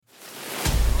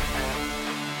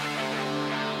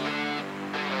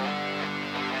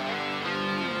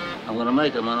I'm gonna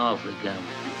make him an offer again.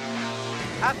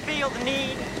 I feel the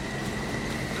need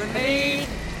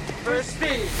for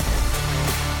speed.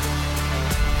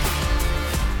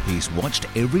 He's watched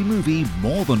every movie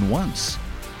more than once.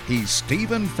 He's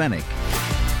Stephen Fennick.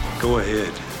 Go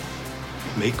ahead.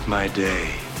 Make my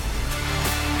day.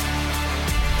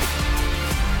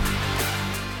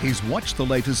 He's watched the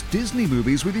latest Disney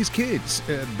movies with his kids,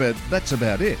 but that's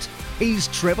about it. He's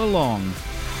Trevor Long.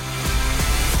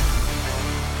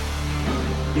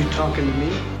 You talking to me?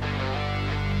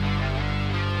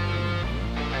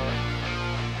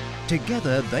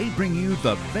 Together, they bring you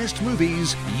the best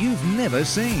movies you've never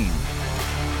seen.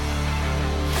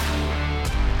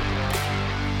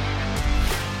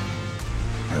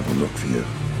 I will look for you.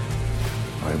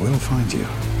 I will find you.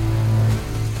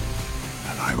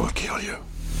 And I will kill you.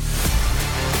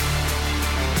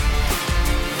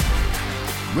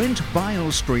 Rent, buy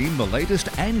or stream the latest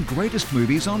and greatest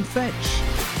movies on Fetch.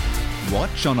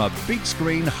 Watch on a big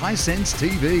screen Hisense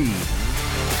TV.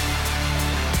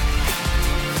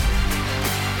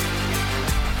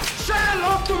 Say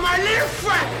hello to my little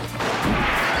friend.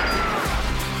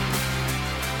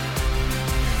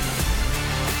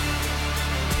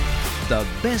 The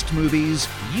best movies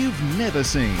you've never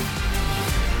seen.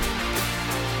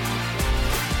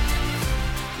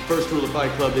 The first rule of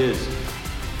Fight Club is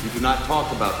you do not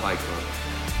talk about Fight Club.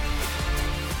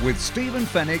 With Stephen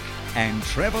Fennick and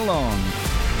Trevor Long.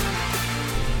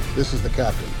 This is the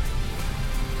captain.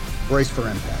 Brace for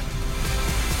impact.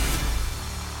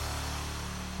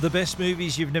 The best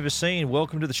movies you've never seen.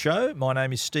 Welcome to the show. My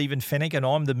name is Stephen Fennick and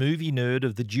I'm the movie nerd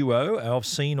of the duo. I've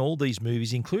seen all these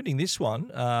movies, including this one,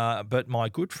 but my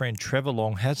good friend Trevor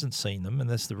Long hasn't seen them, and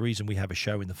that's the reason we have a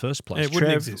show in the first place. It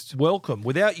wouldn't exist. Welcome.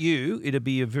 Without you, it'd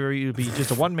be just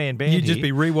a one-man band. You'd just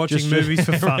be rewatching movies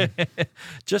for fun.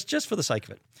 just for the sake of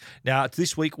it. Now,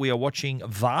 this week we are watching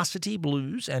Varsity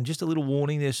Blues, and just a little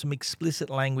warning, there's some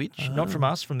explicit language, not from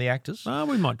us, from the actors.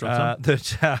 We might drop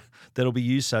some. That'll be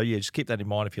used. So, yeah, just keep that in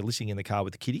mind if you're listening in the car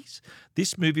with the kiddies.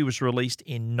 This movie was released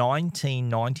in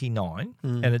 1999,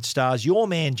 and it stars your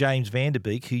man, James Van Der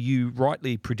Beek, who you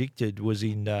rightly predicted was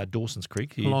in Dawson's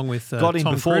Creek. Along with got in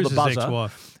Tom before Cruise's the buzzer.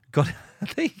 Ex-wife.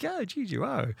 There you go. Geez, you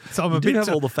are. So I'm you a bit have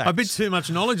all the facts. A bit too much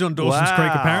knowledge on Dawson's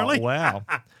Creek, apparently. Wow.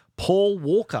 Paul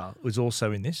Walker was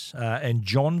also in this, and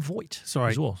John Voight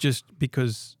Sorry, as well. just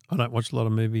because I don't watch a lot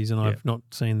of movies and I've not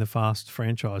seen the Fast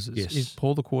franchises. Yes. Is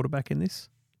Paul the quarterback in this?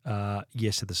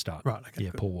 Yes, at the start. Right, okay, Yeah,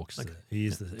 good. Paul Walker's Okay. he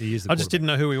is the I just didn't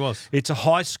know who he was. It's a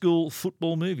high school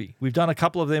football movie. We've done a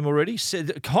couple of them already.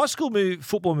 High school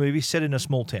football movie set in a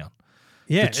small town.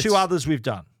 Yeah, The two others we've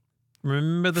done.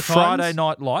 Remember the Friday Titans?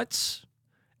 Night Lights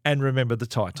and Remember the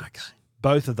Titans. Okay.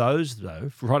 Both of those, though,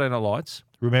 Friday Night Lights,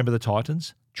 Remember the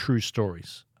Titans, true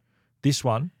stories. This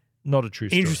one, not a true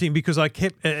story. Interesting, because I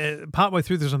kept partway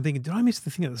through this, I'm thinking, did I miss the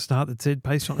thing at the start that said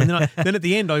based on? And then at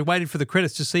the end, I waited for the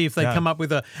credits to see if they come up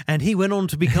with and he went on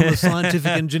to become a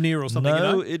scientific engineer or something.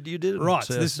 No, you you didn't. Right,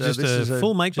 so this is just a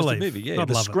full make-believe. Movie, yeah. Not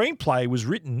The love it. screenplay was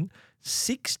written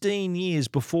 16 years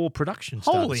before production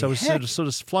started. Holy so it was heck. sort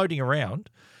of floating around.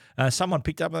 Someone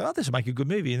picked up, this will make a good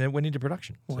movie, and then it went into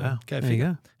production. Wow, So, go there you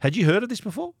figure. go. Had you heard of this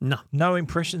before? No. No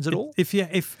impressions at all? If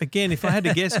I had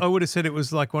to guess, I would have said it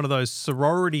was like one of those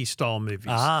sorority style movies.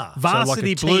 Ah, so Varsity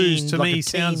like a Blues teen- to like me a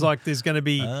sounds teen- like there's going to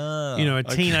be,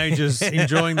 teenagers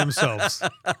enjoying themselves.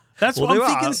 That's Well, what I'm there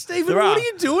thinking, are. Stephen. There What are. are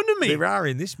you doing to me? There are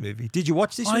in this movie. Did you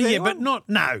watch this Oh with yeah, anyone? but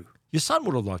no. Your son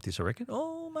would have liked this, I reckon.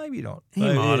 Oh, maybe not. He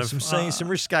Maybe, might have. Some scenes, some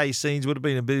risque scenes would have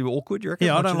been a bit awkward, you reckon?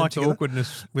 Yeah, I watching don't them like the together?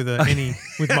 awkwardness with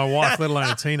with my wife, let alone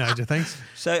a teenager. Thanks.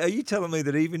 So, are you telling me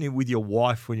that even with your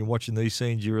wife, when you're watching these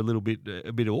scenes, you're a bit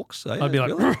orcs? Are you? I'd be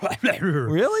like, really?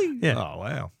 Really? Yeah. Oh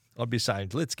wow. I'd be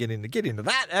saying, let's get into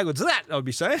that. How good's that? I'd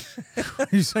be saying.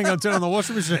 You saying I'd turn on the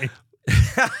washing machine?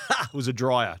 It was a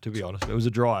dryer, to be honest. It was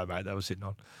a dryer, mate. That was sitting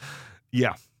on.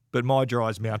 Yeah. But my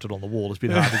dryer's mounted on the wall. It's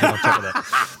been hard to get on top of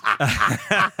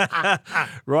that.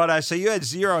 Righto. So you had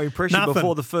zero impression Nothing.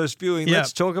 before the first viewing. Yep.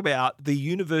 Let's talk about the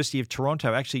University of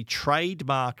Toronto actually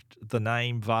trademarked the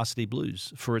name Varsity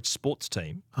Blues for its sports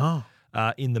team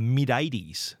in the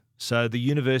mid-'80s. So the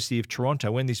University of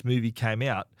Toronto, when this movie came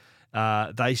out,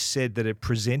 they said that it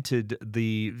presented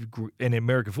an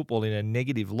American football in a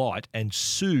negative light and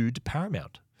sued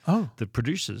Paramount, the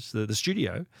producers, the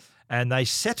studio. And they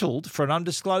settled for an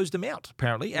undisclosed amount,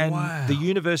 apparently. And the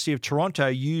University of Toronto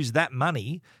used that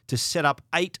money to set up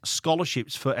 8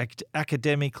 scholarships for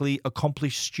academically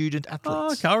accomplished student athletes.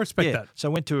 Oh, okay, I respect that. So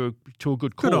it went to a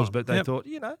good Good cause, on. but they Yep.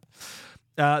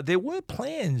 thought, there were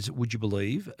plans, would you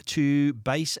believe, to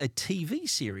base a TV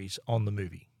series on the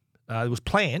movie. It was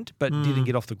planned, but didn't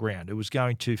get off the ground. It was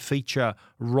going to feature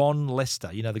Ron Lester,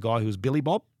 the guy who was Billy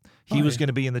Bob. He was going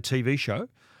to be in the TV show,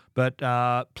 but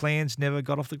plans never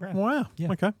got off the ground. Wow.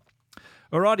 Yeah. Okay.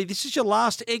 Alrighty, this is your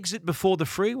last exit before the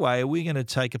freeway. We're going to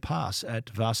take a pass at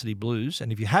Varsity Blues,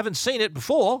 and if you haven't seen it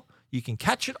before, you can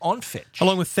catch it on Fetch.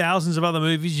 Along with thousands of other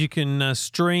movies, you can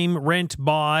stream, rent,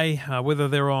 buy, whether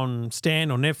they're on Stan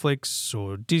or Netflix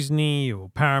or Disney or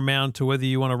Paramount, or whether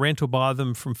you want to rent or buy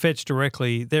them from Fetch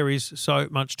directly. There is so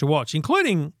much to watch,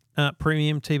 including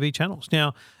premium TV channels.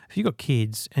 Now, if you've got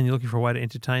kids and you're looking for a way to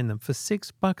entertain them, for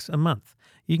 $6 a month,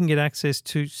 you can get access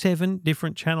to 7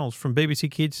 different channels, from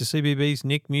BBC Kids to CBeebies,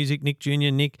 Nick Music, Nick Jr.,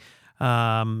 Nick,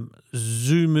 Zumu,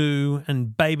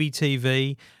 and Baby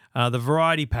TV. The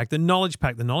Variety Pack, the Knowledge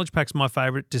Pack. The Knowledge Pack's my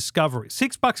favourite. Discovery.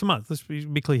 $6 a month. Let's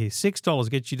be clear here. $6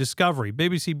 gets you Discovery,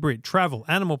 BBC Brit, Travel,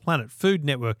 Animal Planet, Food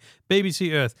Network,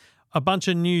 BBC Earth, a bunch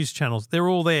of news channels. They're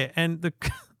all there. And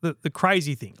the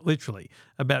crazy thing, literally,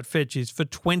 about Fetch is for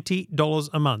 $20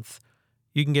 a month,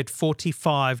 you can get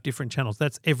 45 different channels.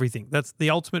 That's everything. That's the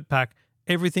ultimate pack.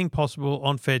 Everything possible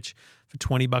on Fetch for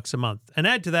 $20 a month. And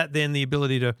add to that then the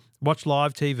ability to watch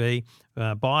live TV,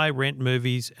 buy, rent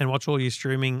movies, and watch all your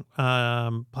streaming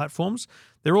platforms.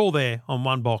 They're all there on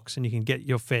one box, and you can get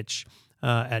your Fetch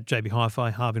at JB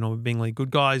Hi-Fi, Harvey Norman, Bingley, Good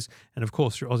Guys, and of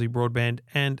course through Aussie Broadband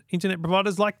and internet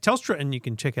providers like Telstra. And you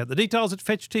can check out the details at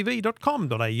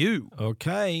fetchtv.com.au.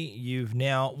 Okay, you've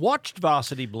now watched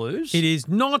Varsity Blues. It is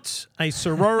not a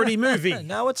sorority movie.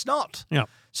 No, it's not. Yeah.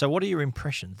 So what are your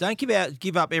impressions? Don't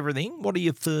give up everything. What are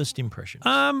your first impressions?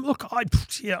 Look,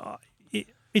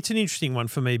 it's an interesting one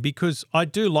for me because I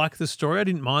do like the story. I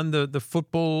didn't mind the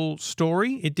football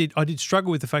story. I did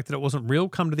struggle with the fact that it wasn't real.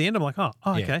 Come to the end, I'm like,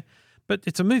 okay. But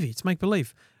it's a movie. It's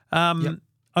make-believe. And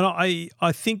I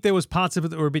think there was parts of it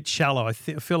that were a bit shallow. I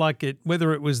feel like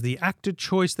whether it was the actor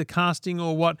choice, the casting,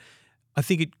 or what, I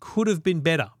think it could have been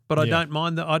better. But I don't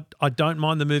mind I don't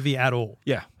mind the movie at all.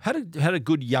 Yeah, had a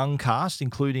good young cast,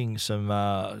 including some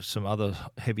other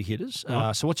heavy hitters.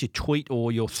 So what's your tweet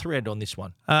or your thread on this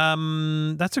one?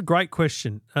 That's a great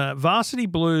question. Varsity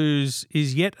Blues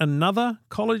is yet another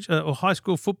college or high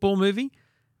school football movie,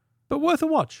 but worth a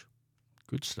watch.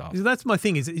 Good stuff. That's my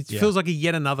thing. It feels like a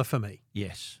yet another for me.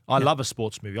 Yes. I love a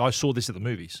sports movie. I saw this at the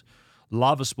movies.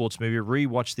 Love a sports movie.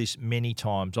 Rewatched this many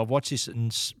times. I've watched this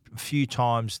a few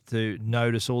times to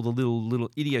notice all the little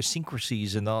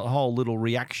idiosyncrasies and the whole little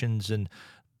reactions and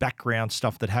background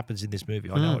stuff that happens in this movie.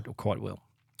 I know it quite well.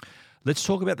 Let's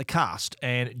talk about the cast.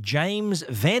 And James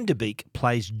Van Der Beek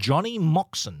plays Johnny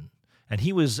Moxon. And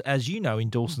he was, as you know, in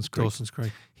Dawson's Creek. Dawson's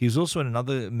Creek. He was also in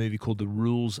another movie called The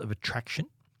Rules of Attraction.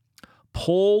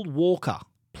 Paul Walker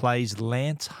plays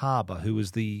Lance Harbour, who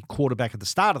was the quarterback at the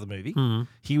start of the movie.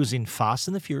 He was in Fast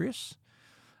and the Furious,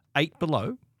 8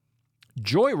 Below,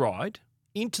 Joyride,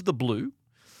 Into the Blue,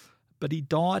 but he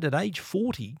died at age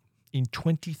 40 in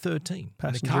 2013.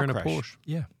 Passenger in a crash. Porsche.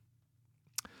 Yeah.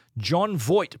 John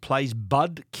Voight plays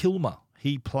Bud Kilmer.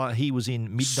 He was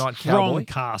in Midnight Cowboy. Strong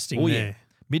casting there. Yeah.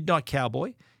 Midnight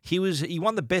Cowboy. He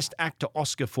won the Best Actor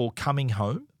Oscar for Coming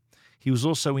Home. He was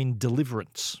also in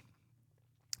Deliverance.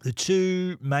 The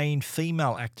 2 main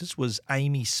female actors was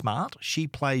Amy Smart. She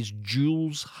plays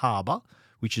Jules Harbour,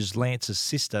 which is Lance's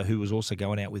sister, who was also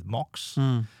going out with Mox.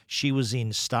 She was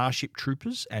in Starship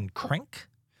Troopers and Crank.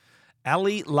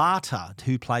 Ali Larter,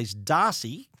 who plays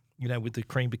Darcy, with the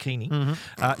cream bikini,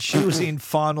 she was in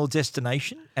Final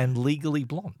Destination and Legally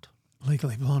Blonde.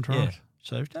 Legally Blonde, right. Yeah.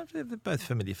 So they're both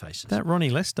familiar faces. That Ronnie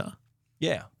Lester.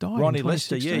 Yeah. Died Ronnie in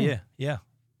Lester, 2016. yeah.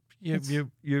 You're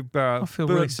I feel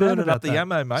really sad burning about up the that.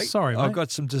 ammo, mate. Sorry, mate. I've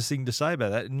got some thing to say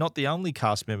about that. Not the only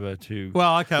cast member to.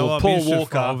 Well, okay. Paul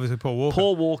Walker. Obviously, Paul Walker.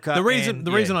 Paul Walker. The reason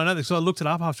I know this, so I looked it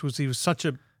up afterwards. He was such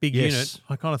a big unit.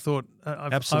 I kind of thought,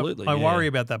 Absolutely, I worry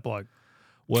about that bloke.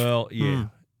 Well, yeah.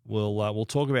 We'll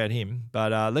talk about him,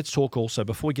 but let's talk also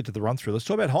before we get to the run through. Let's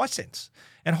talk about Hisense,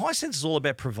 and Hisense is all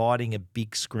about providing a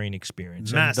big screen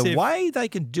experience. Massive. And the way they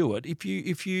can do it, if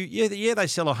you they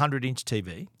sell a 100-inch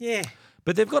TV. Yeah.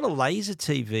 But they've got a laser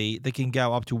TV that can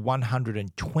go up to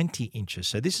 120 inches.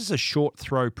 So this is a short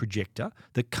throw projector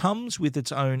that comes with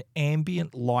its own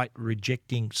ambient light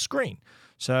rejecting screen.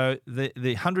 So the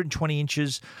 120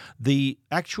 inches, the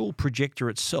actual projector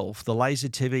itself, the laser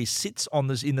TV, sits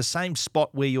in the same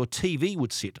spot where your TV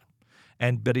would sit.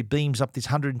 But it beams up this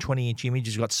 120-inch image.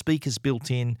 It's got speakers built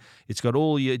in. It's got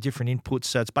all your different inputs.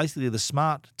 So it's basically the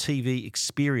smart TV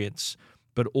experience,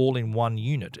 but all in one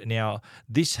unit. Now,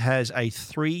 this has a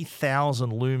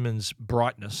 3,000 lumens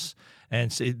brightness,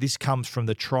 and so this comes from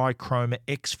the Trichroma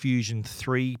X Fusion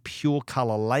 3 pure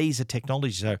color laser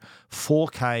technology. So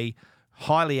 4K,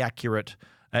 highly accurate,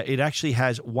 It actually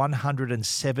has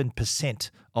 107%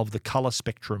 of the color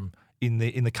spectrum in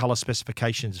the color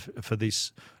specifications for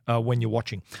this when you're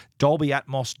watching. Dolby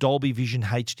Atmos, Dolby Vision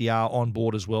HDR on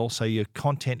board as well, so your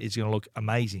content is going to look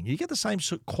amazing. You get the same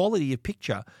sort of quality of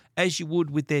picture as you would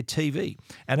with their TV.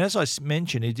 And as I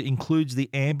mentioned, it includes the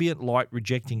ambient light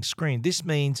rejecting screen. This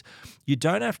means you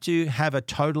don't have to have a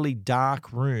totally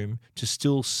dark room to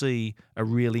still see a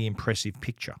really impressive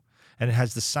picture. And it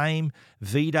has the same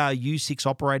VIDAR U6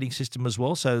 operating system as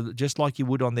well, so just like you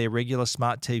would on their regular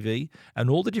smart TV, and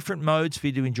all the different modes for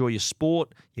you to enjoy your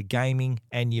sport, your gaming,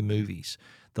 and your movies.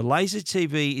 The Laser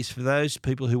TV is for those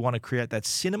people who want to create that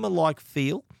cinema-like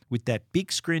feel with that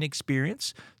big screen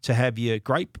experience, to have your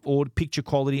great picture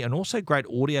quality and also great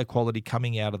audio quality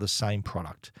coming out of the same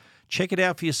product. Check it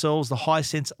out for yourselves, the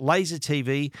Hisense Laser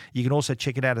TV. You can also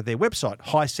check it out at their website,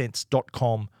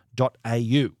 hisense.com.au.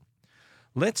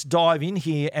 Let's dive in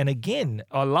here. And again,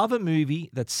 I love a movie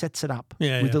that sets it up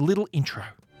with a little intro.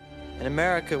 In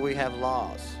America, we have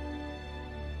laws.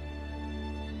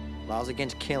 Laws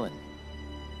against killing.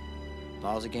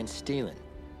 Laws against stealing.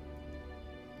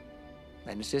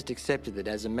 And it's just accepted that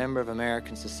as a member of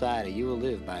American society, you will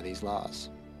live by these laws.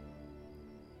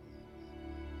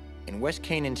 In West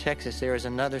Canaan, Texas, there is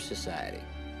another society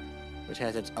which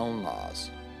has its own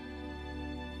laws.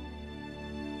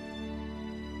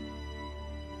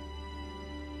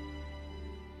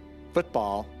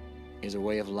 Football is a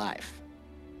way of life.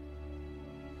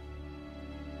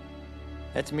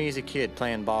 That's me as a kid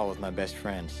playing ball with my best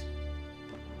friends.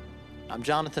 I'm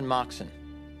Jonathan Moxon,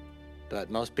 but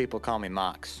most people call me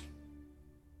Mox.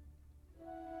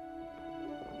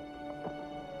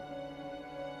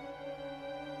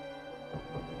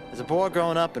 As a boy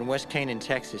growing up in West Canaan,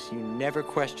 Texas, you never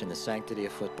question the sanctity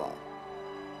of football.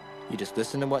 You just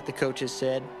listened to what the coaches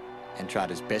said and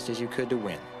tried as best as you could to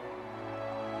win.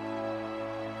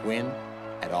 Win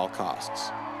at all costs.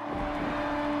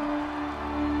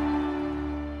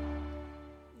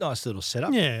 Nice little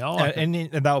setup. Yeah, I like and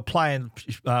they were playing,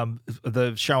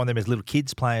 showing them as little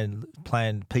kids playing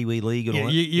Pee Wee League and all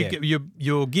that.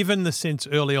 You're given the sense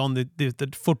early on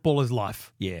that football is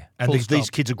life. Yeah, and these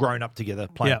kids are grown up together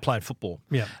playing football.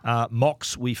 Yeah.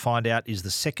 Mox, we find out, is the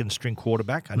second string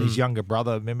quarterback, and his younger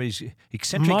brother, remember, his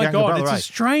eccentric My younger God, brother. it's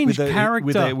a strange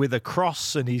character. With a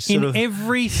cross, and he's sort in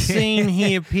every scene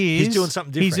he appears, he's doing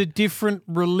something different. He's a different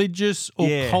religious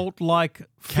or cult-like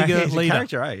figure He's a leader.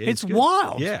 character, eh? It's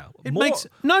wild. Yeah. It makes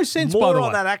no sense, more by the way.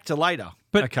 on that actor later.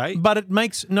 But it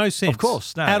makes no sense. Of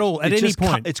course, no. At all, at It's any just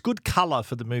point. It's good colour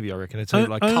for the movie, I reckon. It's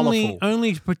colourful.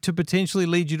 Only to potentially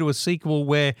lead you to a sequel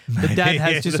where the dad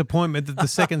has disappointment that the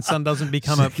second son doesn't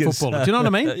become a footballer. Do you know what I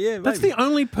mean? Yeah, That's maybe. the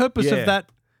only purpose of that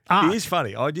arc. It is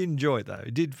funny. I did enjoy it, though.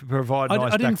 It did provide nice I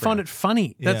didn't background. find it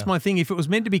funny. That's my thing. If it was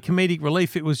meant to be comedic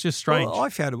relief, it was just strange. Well, I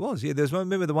found it was. Yeah,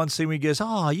 remember the one scene where he goes,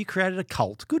 "Oh, you created a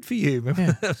cult. Good for you."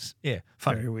 Remember?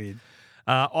 Funny. Very weird.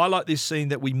 I like this scene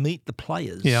that we meet the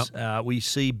players. Yeah. We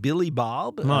see Billy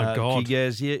Bob. My God. He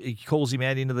goes, he calls him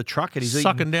out into the truck and he's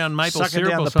Sucking down maple sucking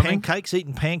syrup down or the something. pancakes,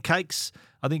 eating pancakes.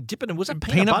 I think dipping it, was it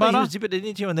Peanut butter? He was dipping it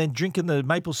into and then drinking the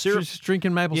maple syrup. Just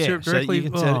drinking maple syrup so directly. you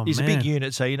can tell he's a big man.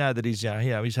 unit, so you know that he's having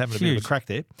a bit of a Huge. crack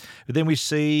there. But then we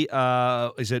see,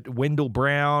 is it Wendell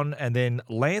Brown and then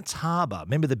Lance Harbour?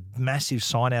 Remember the massive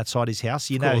sign outside his house?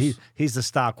 You know, he's the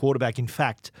star quarterback. In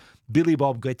fact, Billy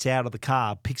Bob gets out of the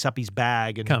car, picks up his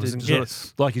bag, and Comes and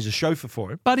gets. like he's a chauffeur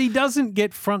for him. But he doesn't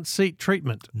get front seat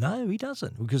treatment. No, he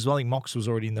doesn't, because I think Mox was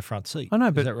already in the front seat. I know,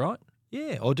 but is that right?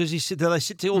 Yeah, or does he sit? Do they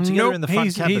sit all together in the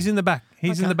front cabin? He's in the back.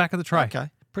 He's in the back of the tray. Okay,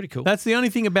 pretty cool. That's the only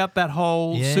thing about that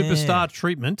whole superstar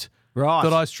treatment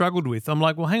that I struggled with. I'm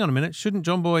like, well, hang on a minute. Shouldn't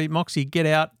John Boy Moxie get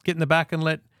in the back and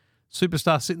let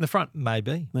superstar sit in the front?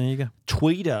 Maybe. There you go.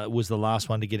 Tweeter was the last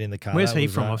one to get in the car. Where's he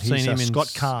from? I've seen him in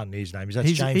Scott Kahn. His name is.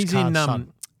 That's James Kahn's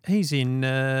son. He's in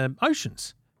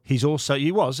Oceans. He's also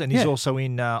he's also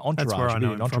in Entourage. That's where I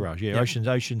know him Entourage, from. yeah.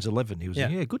 Ocean's 11. He was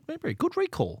in. Yeah, good memory, good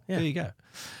recall. Yeah. There you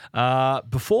go.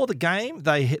 Before the game,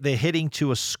 they're heading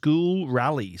to a school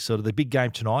rally, sort of the big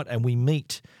game tonight, and we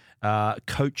meet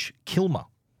Coach Kilmer.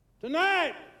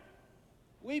 Tonight,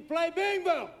 we play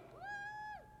bingo.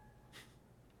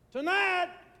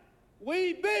 Tonight,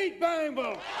 we beat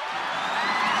bingo.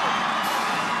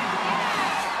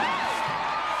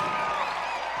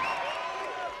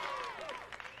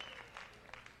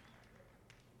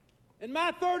 In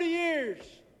my 30 years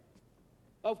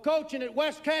of coaching at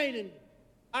West Canaan,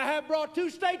 I have brought 2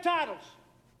 state titles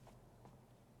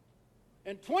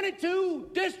and 22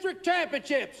 district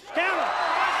championships. Count 'em.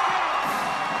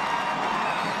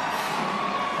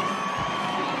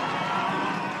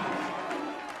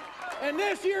 And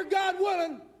this year, God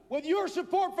willing, with your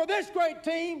support for this great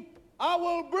team, I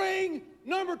will bring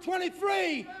number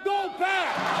 23. Go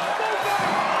Pack! Go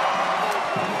Pack!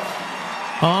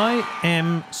 I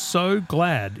am so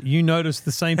glad you noticed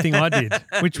the same thing I did,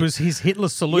 which was his Hitler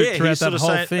salute throughout that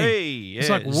whole thing. Hey, It's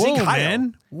like, whoa,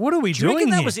 man, what are we Do you doing reckon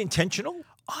that here? was intentional?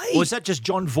 Or was that just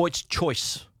John Voight's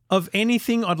choice? Of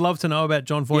anything I'd love to know about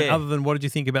John Voight, Yeah. other than what did you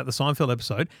think about the Seinfeld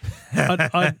episode,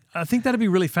 I think that'd be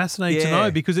really fascinating to Yeah.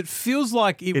 know, because it feels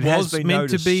like it has was been meant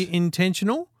noticed. to be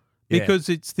intentional, because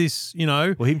it's this,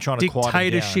 Well, him trying to quiet him down.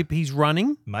 dictatorship he's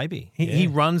running. Maybe. He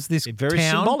runs this Very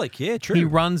town. symbolic, yeah, true. He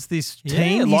runs this Yeah,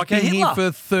 team. like He's a been here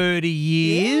Hitler. for 30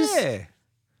 years. Yeah.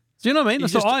 Do you know what I mean? He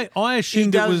So just- I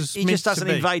assumed it was He meant just doesn't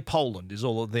to be. invade Poland is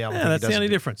all the only thing Yeah, he that's the doesn't only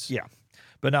do. difference. Yeah.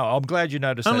 But no, I'm glad you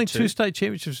noticed Only that too. 2 state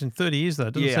championships in 30 years, though.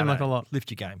 It doesn't I seem like know. a lot.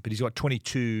 Lift your game. But he's got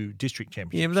 22 district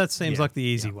championships. Yeah, but that seems like the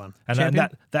easy one. And Champion?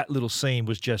 that little scene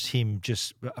was just him,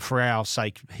 just for our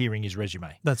sake, hearing his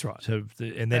resume. That's right. So,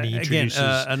 and then he Again, introduces.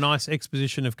 a nice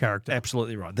exposition of character.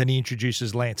 Absolutely right. Then he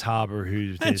introduces Lance Harbour,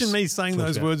 who. Imagine me saying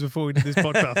those words before we did this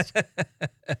podcast.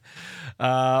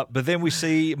 But then we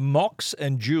see Mox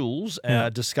and Jules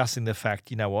discussing the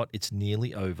fact, you know what, it's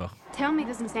nearly over. Tell me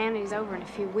this insanity's over in a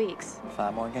few weeks.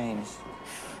 5 more games.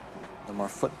 No more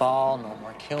football, no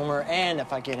more Kilmer, and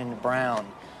if I get into Brown,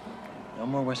 no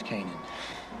more West Canaan.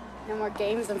 No more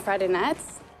games on Friday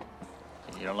nights.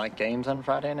 You don't like games on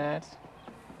Friday nights?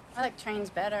 I like trains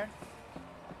better.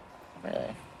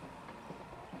 Really?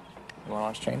 You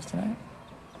want to watch Trains tonight?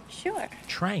 Sure.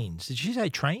 Trains. Did she say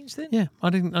trains then? Yeah, I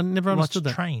never understood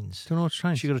that. Trains. Do you want to watch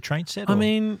trains? She got a train set? I or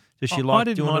mean, does she I like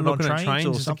didn't doing mind it on looking at trains trains or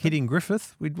as a something? kid in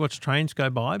Griffith. We'd watch trains go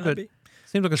by, but Maybe.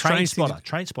 seemed like a Train strange thing. spotter.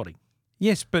 Train spotting.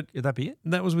 Yes, but Would that be it?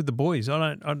 that was with the boys.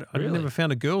 I Really? never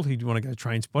found a girl who'd want to go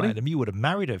train spotting. Mate, you would have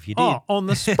married her if you did. Oh, on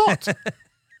the spot.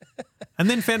 And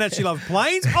then found out she loved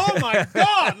planes. Oh, my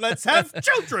God, let's have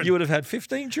children. You would have had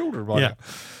 15 children right now.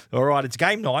 All right, it's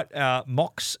game night.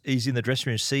 Mox is in the dressing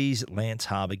room, sees Lance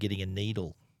Harbour getting a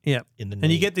needle. Yeah. In the and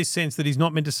knee. you get this sense that he's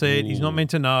not meant to see it, he's not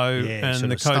meant to know, Yeah, and sort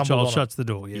the of coach stumbled on shuts it. the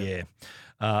door. Yeah.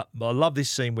 I love this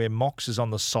scene where Mox is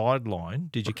on the sideline.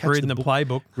 Did you catch Reading the book?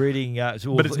 playbook. Reading,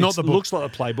 But it's not the book. Looks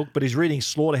like the playbook, but he's reading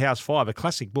Slaughterhouse-Five, a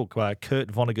classic book. Kurt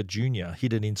Vonnegut Jr.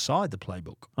 hidden inside the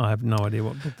playbook. I have no idea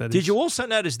what book that is. Did you also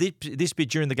notice this bit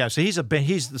during the game? So he's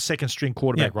the second string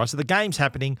quarterback, right? So the game's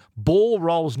happening. Ball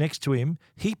rolls next to him.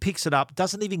 He picks it up,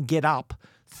 doesn't even get up,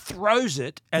 throws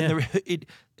it, and it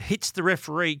hits the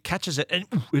referee, catches it, and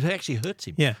it actually hurts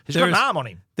him. Yeah. He's got an arm on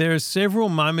him. There are several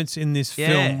moments in this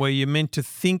film where you're meant to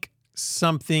think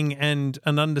something and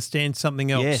understand something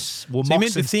else. Yes. Well, so you're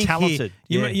meant to Moxon's think talented.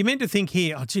 Here, Yeah. you're meant to think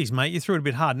here, oh, geez, mate, you threw it a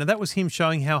bit hard. Now, that was him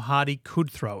showing how hard he could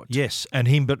throw it. Yes, and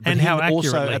him, but And him how also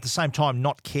accurately. at the same time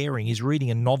not caring. He's reading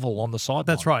a novel on the sideline.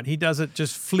 That's right. He does it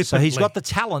just flippantly. So he's got the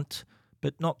talent,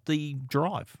 but not the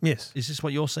drive. Yes. Is this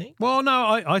what you're seeing? Well, no,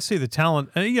 I see the talent.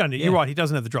 You're right. He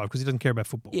doesn't have the drive because he doesn't care about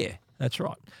football. Yeah, that's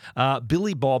right.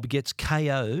 Billy Bob gets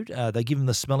KO'd. They give him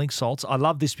the smelling salts. I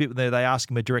love this bit where they ask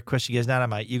him a direct question. He goes, no,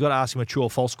 mate, you got to ask him a true or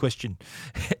false question.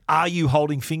 Are you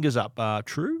holding fingers up?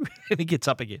 True? And he gets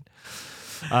up again.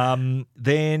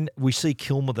 Then we see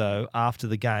Kilmer, though, after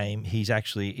the game. He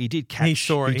did catch. He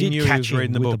saw it. He did knew he catch was him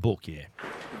reading the with book. the book, yeah.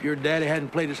 If your daddy hadn't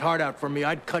played his heart out for me,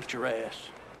 I'd cut your ass.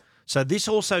 So this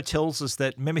also tells us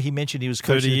that, remember he mentioned he was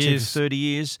 30 coaching the team for years. 30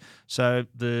 years. So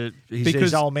his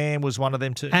Because old man was one of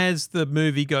them too. As the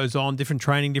movie goes on, different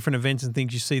training, different events and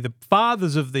things, you see the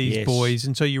fathers of these boys.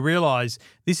 And so you realise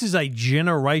this is a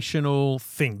generational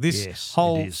thing. This Yes,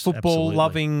 whole it is.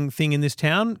 football-loving thing in this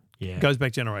town Yeah. goes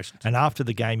back generations. And after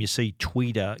the game, you see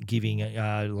Tweeder giving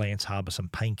Lance Harbour some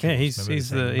painkillers. Yeah, he's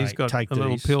Remember saying, got "Take a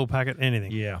little these." pill packet,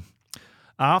 anything. Yeah.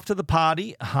 After the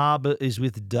party, Harbour is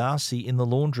with Darcy in the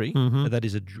laundry. That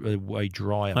is a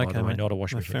dryer, by the way, mate. not a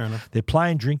washing No, machine. fair enough. They're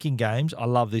playing drinking games. I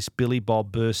love this. Billy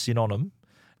Bob bursts in on him,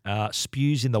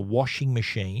 spews in the washing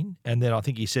machine, and then I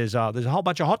think he says, there's a whole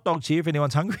bunch of hot dogs here if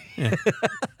anyone's hungry,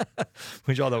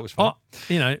 which I thought was fun.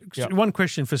 One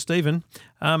question for Stephen.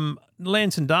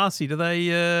 Lance and Darcy, do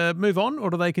they move on or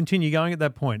do they continue going at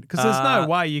that point? Because there's no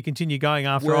way you continue going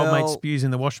after old mate spews in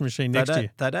the washing machine next to you.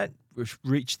 They don't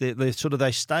reach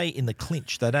they stay in the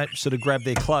clinch. They don't sort of grab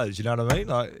their clothes. You know what I mean?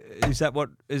 Like, is that what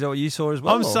you saw as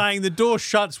well? I'm saying the door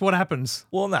shuts. What happens?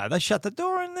 Well, no, they shut the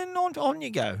door and then on you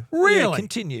go. Really? Yeah,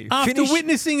 continue. After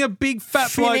witnessing a big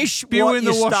fat bloke finish spew what in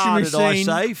the you washing started, machine.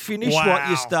 I say. Finish what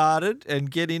you started and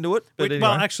get into it. But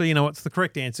Well, anyway. actually, you know what's the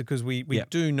correct answer because we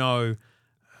do know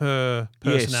her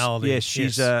personality. Yes,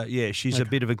 she's a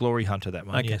bit of a glory hunter, that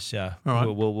one. Okay. Yes, yeah. All right.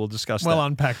 We'll discuss Well that.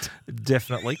 unpacked.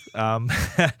 Definitely.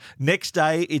 Next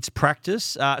day, it's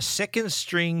practice. Second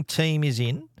string team is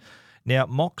in. Now,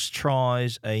 Mox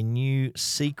tries a new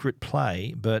secret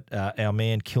play, but our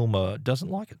man Kilmer doesn't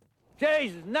like it.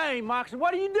 Jesus' name, Moxie,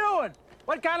 what are you doing?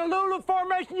 What kind of Lulu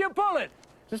formation you pulling?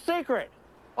 It's a secret.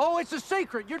 Oh, it's a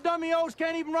secret. Your dummy O's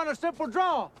can't even run a simple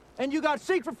draw. And you got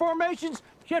secret formations?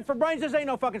 Shit for brains, this ain't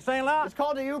no fucking saying loud. It's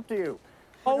called the oop-to-you.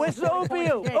 Oh, it's the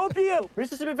oop-to-you. Oop-to-you.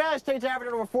 Mississippi Valley State's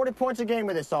averaging over 40 points a game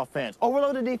with this offense.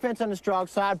 Overload the defense on the strong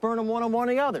side, burn them one-on-one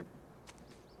the other.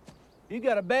 You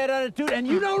got a bad attitude, and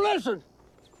you don't listen.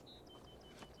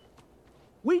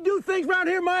 We do things around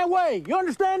here my way. You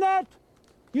understand that?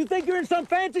 You think you're in some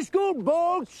fancy school?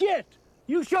 Bullshit.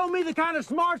 You show me the kind of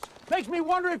smarts makes me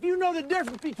wonder if you know the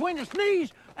difference between a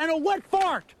sneeze and a wet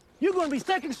fart. You're going to be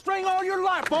second string all your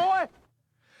life, boy.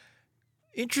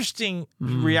 Interesting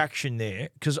reaction there,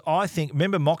 because I think,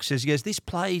 remember Mox says, he goes, this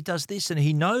play does this, and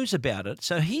he knows about it.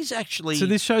 So he's actually... So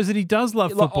this shows that he does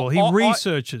love football. He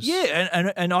researches.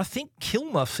 And I think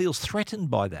Kilmer feels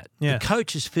threatened by that. Yeah. The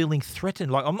coach is feeling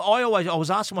threatened. Like I was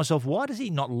asking myself, why does he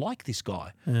not like this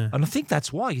guy? Yeah. And I think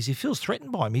that's why, because he feels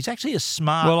threatened by him. He's actually a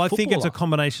smart Well, I footballer. think it's a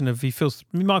combination of he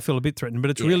might feel a bit threatened,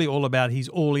 but it's really all about he's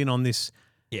all in on this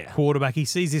quarterback. He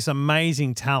sees this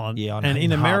amazing talent. Yeah, and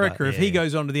in America, if he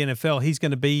goes on to the NFL, he's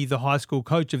going to be the high school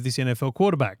coach of this NFL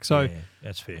quarterback. So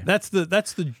that's fair. That's the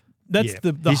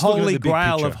He's holy the big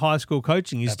grail picture. of high school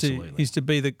coaching is Absolutely. to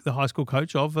be the high school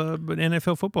coach of an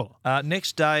NFL footballer.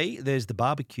 Next day, there's the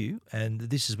barbecue, and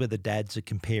this is where the dads are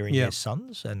comparing their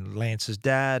sons, and Lance's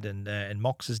dad and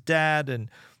Mox's dad, and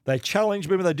they challenge.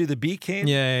 Remember, they do the beer can.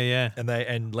 Yeah.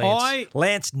 And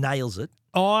Lance nails it.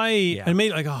 I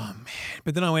immediately like, oh man,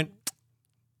 but then I went,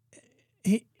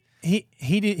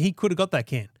 he could have got that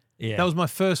can. Yeah, that was my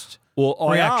first. Well,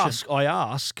 reaction. I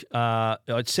ask.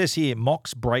 It says here,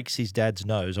 Mox breaks his dad's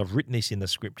nose. I've written this in the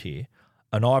script here,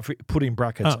 and I've put in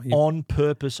brackets on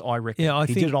purpose. I reckon. Yeah, I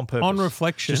he think did it on purpose. On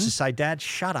reflection, just to say, Dad,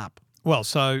 shut up. Well,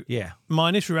 so my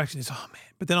initial reaction is, oh man,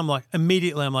 but then I'm like,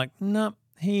 no,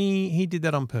 he did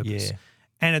that on purpose. Yeah.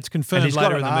 And it's confirmed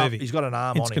later in the movie. He's got an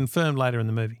arm on him. It's confirmed later in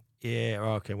the movie. Yeah,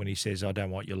 okay, when he says, I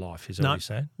don't want your life, is that what he's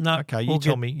saying? No. Okay, you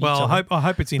tell me. I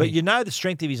hope it's in But here. you know the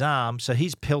strength of his arm, so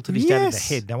he's pelted his dad in the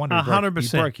head. No wonder he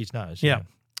 100%. broke his nose. Yeah.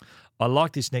 I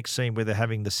like this next scene where they're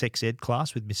having the sex ed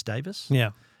class with Miss Davis.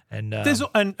 Yeah. And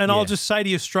I'll just say to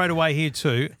you straight away here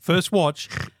too, first watch,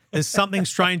 there's something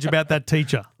strange about that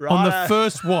teacher. On the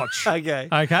first watch.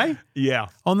 Okay? Yeah.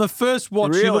 On the first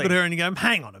watch, Really? you look at her and you go,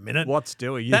 hang on a minute. What's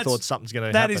doing? You thought something's going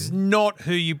to That happen. is not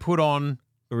who you put on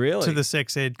really to the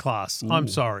sex ed class. I'm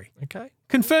sorry. Okay.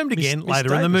 Confirmed again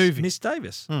later in the movie. Miss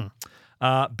Davis.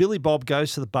 Billy Bob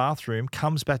goes to the bathroom,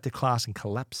 comes back to class and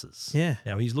collapses. Yeah.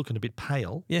 Now, he's looking a bit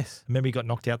pale. Yes. Remember, he got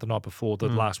knocked out the night before, the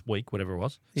last week, whatever it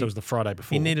was. So it was the Friday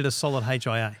before. He needed a solid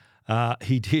HIA.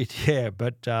 He did, yeah,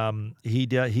 but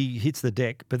he hits the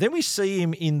deck. But then we see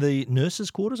him in the nurses'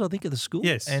 quarters, I think, of the school.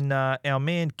 Yes. And our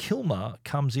man Kilmer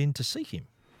comes in to see him.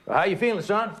 How you feeling,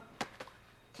 son?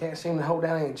 Can't seem to hold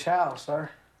down any child, sir.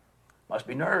 Must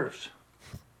be nerves.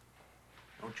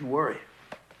 Don't you worry.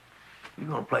 You're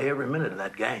going to play every minute of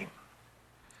that game.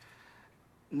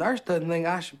 Nurse doesn't think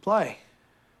I should play.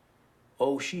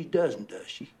 Oh, she doesn't, does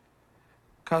she?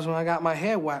 Because when I got my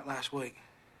head whacked last week.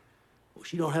 Well,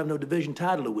 she don't have no division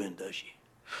title to win, does she?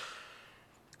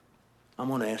 I'm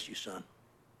going to ask you, son.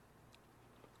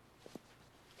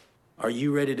 Are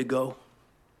you ready to go?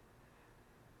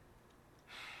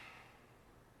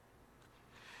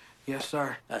 Yes,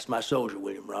 sir. That's my soldier,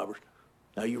 William Robert.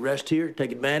 Now you rest here,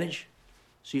 take advantage.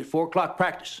 See you at 4 o'clock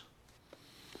practice.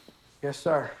 Yes,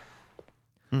 sir.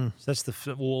 So that's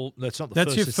the that's not the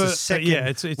That's first. your it's first. the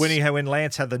second. It's when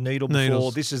Lance had the needle before.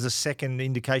 Needles. This is the second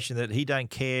indication that he don't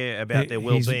care about their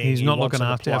well-being. He's He not wants looking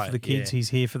them to after play. the kids. Yeah. He's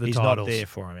here for the he's titles. He's not there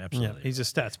for him. Absolutely. Yeah, he's a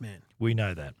stats man. We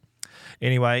know that.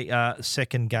 Anyway,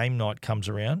 second game night comes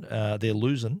around. They're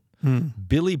losing.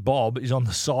 Billy Bob is on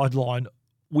the sideline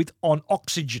on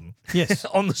oxygen. Yes.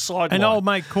 On the sideline. And old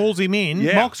mate calls him in.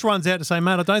 Yeah. Mox runs out to say,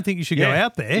 mate, I don't think you should go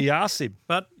out there. He asks him.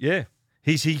 But yeah.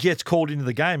 He gets called into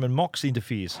the game and Mox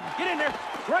interferes. Get in there.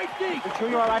 Right deep. You sure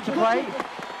you're all right to play?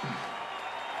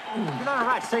 You're not all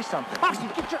right. Say something. Moxie,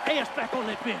 get your ass back on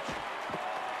that bench.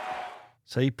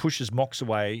 So he pushes Mox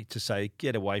away to say,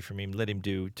 get away from him, let him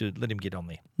get on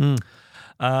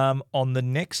there. On the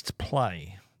next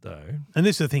play, though. And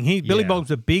this is the thing. Billy Bob's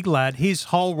a big lad. His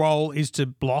whole role is to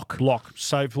block.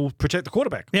 So he'll protect the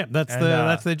quarterback. Yeah, that's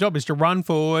their job, is to run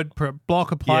forward,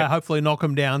 block a player, hopefully knock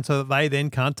him down so that they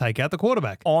then can't take out the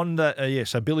quarterback.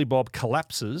 So Billy Bob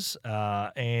collapses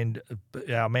and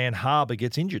our man Harbour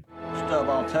gets injured. Stubb,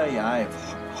 I'll tell you, I have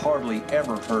hardly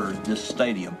ever heard this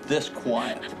stadium this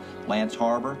quiet. Lance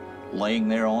Harbour laying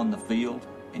there on the field,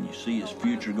 and you see his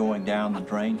future going down the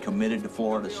drain, committed to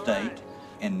Florida State,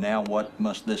 and now what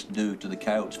must this do to the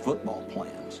Coyotes' football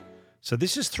plans? So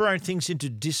this has thrown things into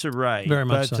disarray. Very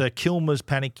much so. Kilmer's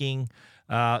panicking.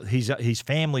 His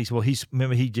family's,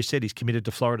 remember he just said he's committed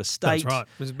to Florida State. That's right.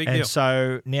 It was a big and deal.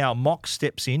 So now Mox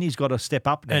steps in. He's got to step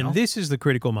up now. And this is the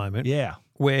critical moment. Yeah.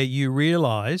 Where you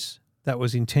realise that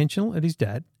was intentional at his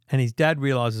dad, and his dad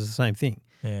realises the same thing.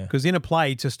 Yeah. Because in a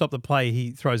play, to stop the play,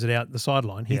 he throws it out the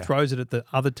sideline. He throws it at the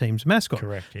other team's mascot.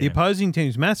 Correct, yeah. The opposing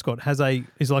team's mascot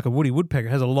is like a Woody Woodpecker,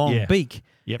 has a long beak.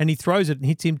 Yep. And he throws it and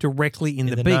hits him directly in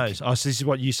the beak. Nose. Oh, so this is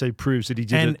what you say proves that he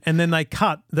did it. And then they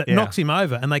cut, that knocks him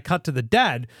over, and they cut to the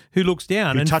dad who looks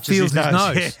down and touches feels his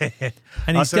nose. Yeah.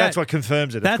 And his so that's what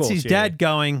confirms it, That's his dad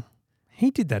going,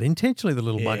 he did that intentionally, the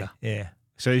little bugger. Yeah.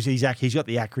 So he's got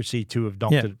the accuracy to have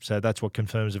knocked it, so that's what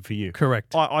confirms it for you.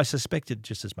 Correct. I suspected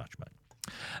just as much, mate.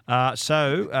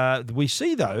 So we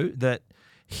see, though, that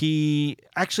he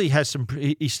actually has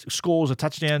he scores a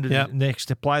touchdown to the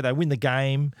next play. They win the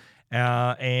game,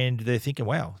 and they're thinking,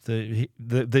 wow, the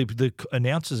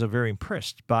announcers are very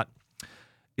impressed, but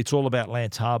it's all about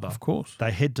Lance Harbour. Of course.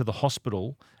 They head to the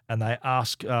hospital and they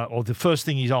ask, or the first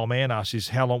thing his old man asks is,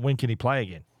 when can he play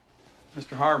again?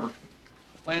 Mr. Harbour,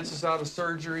 Lance is out of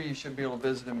surgery. You should be able to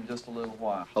visit him in just a little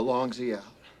while. How long's he out?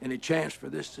 Any chance for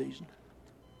this season?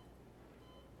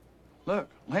 Look,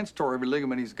 Lance tore every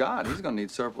ligament he's got. He's going to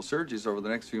need several surgeries over the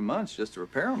next few months just to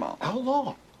repair them all. How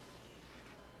long?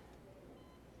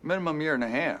 Minimum year and a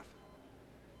half,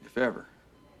 if ever.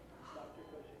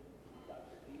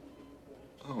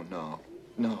 Oh,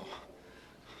 no.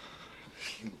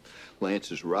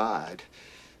 Lance's ride.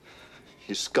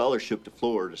 His scholarship to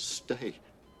Florida State.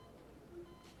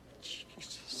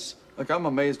 Jesus. Look, I'm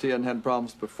amazed he hadn't had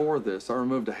problems before this. I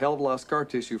removed a hell of a lot of scar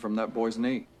tissue from that boy's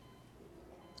knee.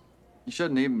 He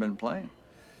shouldn't even been playing.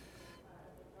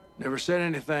 Never said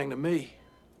anything to me.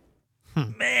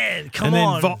 Man, come on.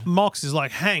 on. And then Mox is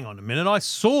like, hang on a minute, I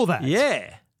saw that.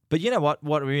 Yeah. But you know what?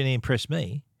 What really impressed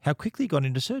me? How quickly he got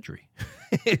into surgery.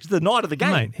 It's the night of the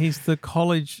game. Mate, he's the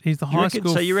high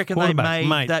school. So you reckon they made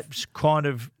mate, that kind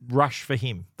of rush for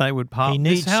him? They would pass. He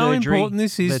needs how surgery. Important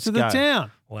this is Let's to the go.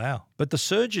 town. Wow. But the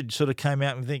surgeon sort of came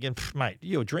out and thinking, mate,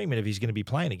 you're dreaming if he's going to be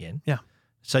playing again. Yeah.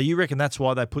 So you reckon that's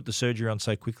why they put the surgery on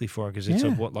so quickly for him, because it's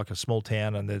like a small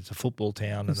town and it's a football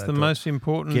town. It's and the most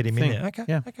important Get him thing. in there. Okay.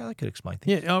 Yeah. Okay, that could explain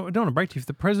things. Yeah, I don't want to break to you. If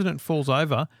the president falls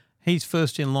over, he's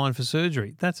first in line for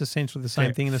surgery. That's essentially the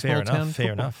same thing in a small town. Fair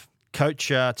football. enough. Coach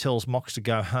tells Mox to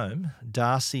go home.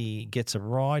 Darcy gets a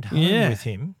ride home with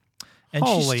him. And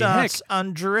Holy she starts heck.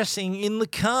 undressing in the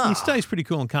car. He stays pretty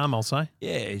cool and calm, I'll say.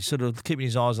 Yeah, he's sort of keeping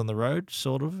his eyes on the road,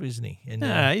 sort of, isn't he? And,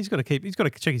 He's got to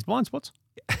check his blind spots.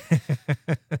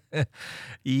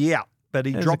 yeah, but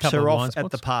he There's a drops couple her of off blind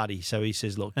at the spots. party. So he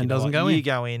says, look, And you know doesn't what? go You in.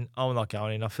 go in. I'm not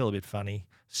going in. I feel a bit funny.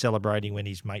 Celebrating when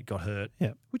his mate got hurt.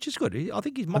 Yeah. Which is good. I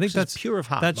think I think that's pure of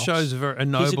heart. That Mox. shows a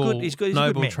noble, he's a good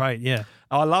noble man. trait, yeah.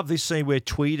 I love this scene where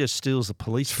Tweeder steals the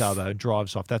police car, though, and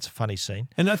drives off. That's a funny scene.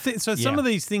 And I think so. Some of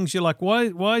these things you're like, why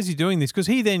is he doing this? Because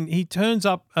he turns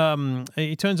up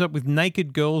with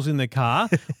naked girls in the car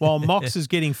while Mox is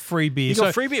getting free beer. He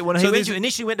got free beer when he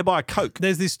initially went to buy a Coke.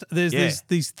 There's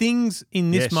these things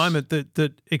in this moment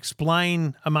that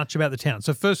explain much about the town.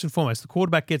 So first and foremost, the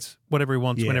quarterback gets whatever he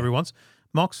wants whenever he wants.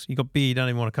 Mox, you got beer, you don't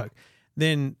even want a Coke.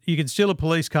 Then you can steal a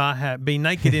police car, be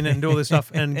naked in it, and do all this stuff,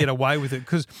 and get away with it.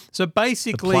 So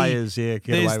basically, the players, get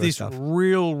there's away with this stuff.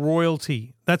 real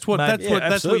royalty. That's what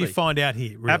you find out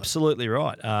here. Really. Absolutely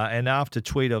right. And after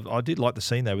Tweeder, I did like the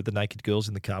scene though with the naked girls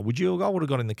in the car. I would have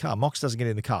got in the car. Mox doesn't get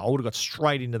in the car. I would have got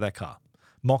straight into that car.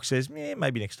 Mox says,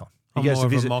 maybe next time. I'm more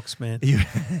of a Mox man.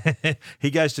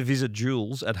 He goes to visit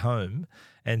Jules at home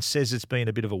and says it's been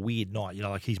a bit of a weird night. You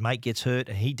know, like his mate gets hurt,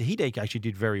 and he actually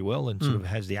did very well and sort of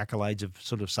has the accolades of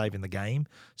sort of saving the game.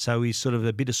 So he's sort of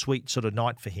a bittersweet sort of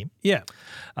night for him. Yeah.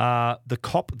 The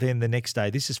cop then the next day,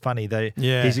 this is funny.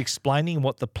 He's explaining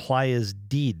what the players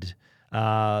did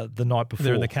the night before.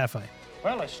 They're in the cafe.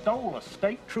 Well, they stole a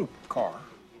state trooper car,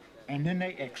 and then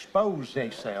they exposed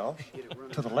themselves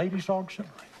to the ladies'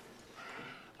 auxiliary.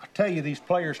 I tell you, these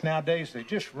players nowadays, they're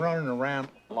just running around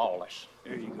lawless.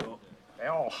 There you go. They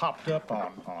all hopped up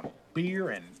on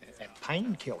beer and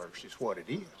painkillers is what it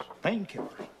is.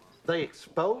 Painkillers. They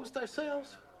exposed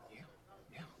themselves?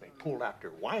 Yeah. They pulled out their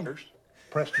whiners,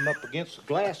 pressed them up against the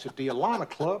glass at the Alana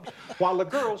clubs while the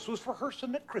girls was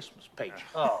rehearsing at Christmas pageant.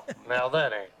 Oh, now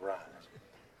that ain't right.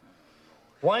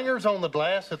 Wangers on the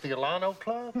glass at the Alano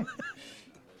Club?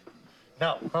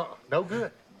 No, no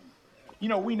good. You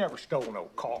know, we never stole no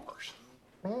cars.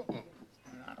 I don't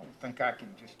think I can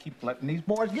just keep letting these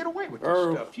boys get away with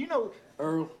this stuff. You know,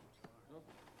 Earl,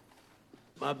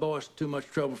 My boy's too much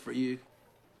trouble for you.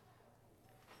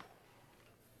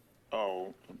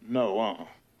 Oh, no,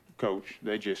 Coach.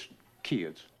 They're just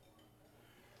kids.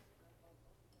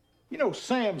 You know,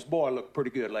 Sam's boy looked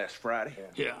pretty good last Friday.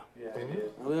 Yeah.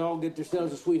 Well, they all get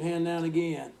themselves a sweet hand now and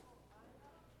again.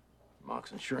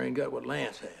 Moxon sure ain't got what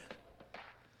Lance had.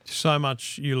 So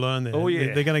much you learn there. Oh,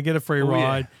 yeah. They're going to get a free Oh, yeah.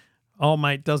 ride. Old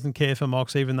mate doesn't care for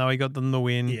Mox, even though he got them the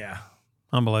win. Yeah.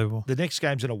 Unbelievable. The next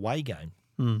game's an away game.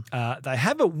 They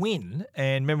have a win,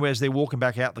 and remember, as they're walking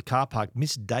back out the car park,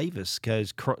 Miss Davis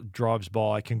drives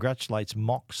by, congratulates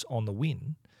Mox on the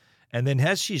win. And then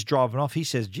as she's driving off, he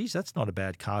says, geez, that's not a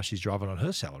bad car she's driving on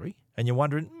her salary. And you're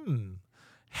wondering,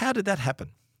 how did that happen?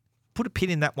 Put a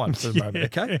pin in that one for a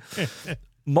moment, okay?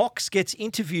 Mox gets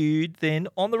interviewed then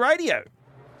on the radio.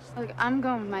 Look, I'm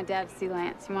going with my dad to see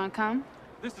Lance. You want to come?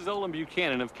 This is Olin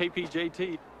Buchanan of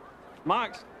KPJT.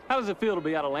 Mox, how does it feel to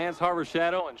be out of Lance Harbor's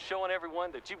shadow and showing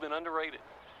everyone that you've been underrated?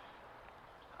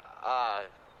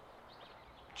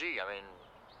 Gee, I mean,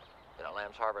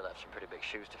 Lamb's Harbor left some pretty big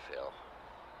shoes to fill.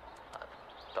 I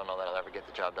don't know that I'll ever get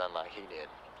the job done like he did.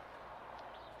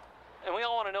 And we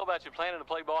all want to know about you planning to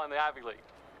play ball in the Ivy League.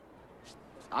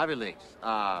 Ivy Leagues?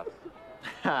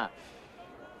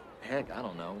 Heck, I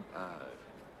don't know.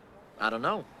 I don't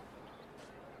know.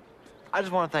 I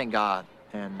just want to thank God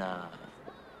and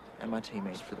my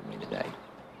teammates for the win today.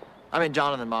 I mean,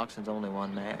 Jonathan Moxon's only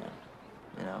one man,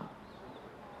 I'm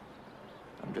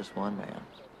just one man.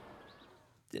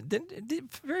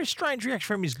 Very strange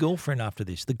reaction from his girlfriend after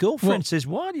this. The girlfriend says,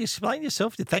 why do you explain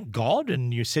yourself to thank God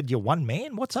and you said you're one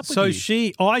man? What's up with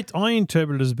you? So I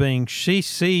interpret it as being she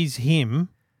sees him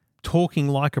talking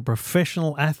like a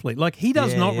professional athlete. Like he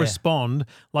does not respond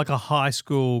like a high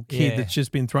school kid that's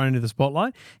just been thrown into the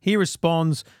spotlight. He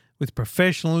responds with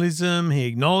professionalism. He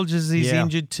acknowledges his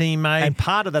injured teammate. And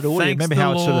part of that audio, remember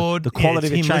how it's sort of the quality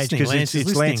of it changed because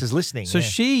it's Lance's listening. So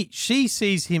she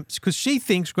sees him because she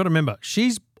thinks, got to remember,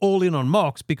 she's all in on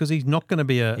Mox because he's not going to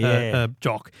be a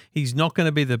jock. He's not going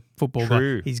to be the football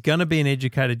guy. He's going to be an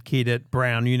educated kid at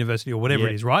Brown University or whatever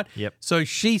it is, right? Yep. So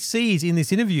she sees in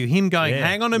this interview him going,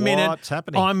 hang on a minute. What's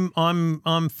happening?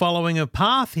 I'm following a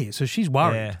path here. So she's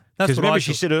worried. Yeah. That's what remember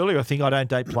she said earlier, I think I don't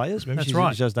date players. Remember That's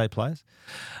right. She does date players.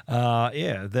 But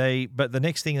the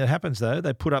next thing that happens, though,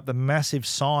 they put up the massive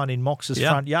sign in Mox's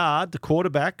front yard, the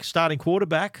starting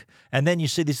quarterback, and then you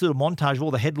see this little montage of all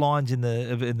the headlines in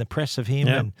the press of him.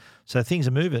 And so things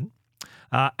are moving.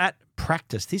 At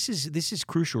practice, this is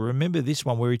crucial. Remember this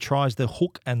one where he tries the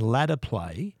hook and ladder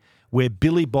play where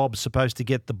Billy Bob's supposed to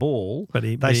get the ball, but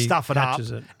they stuff it up,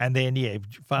 and then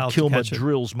Kilmer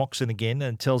drills Moxon again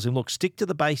and tells him, "Look, stick to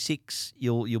the basics.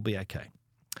 You'll be okay."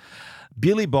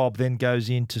 Billy Bob then goes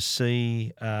in to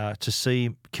see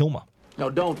Kilmer. No,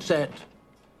 don't set.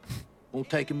 Won't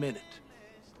take a minute.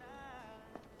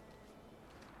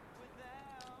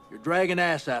 You're dragging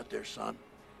ass out there, son,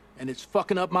 and it's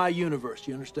fucking up my universe.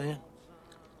 You understand?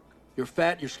 You're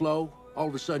fat. You're slow. All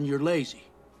of a sudden, you're lazy.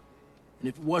 And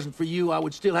if it wasn't for you, I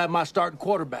would still have my starting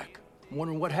quarterback. I'm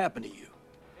wondering what happened to you.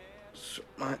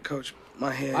 Coach,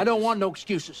 my head. I don't want no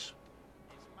excuses.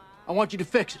 I want you to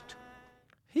fix it.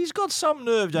 He's got some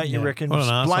nerve, don't you reckon? What an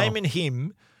arsehole. Blaming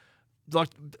him. Like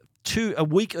a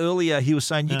week earlier, he was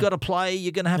saying, you got to play,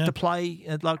 you're going to have to play.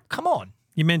 Like, come on.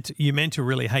 You meant to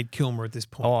really hate Kilmer at this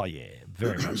point. Oh, yeah,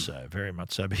 very much so, very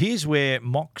much so. But here's where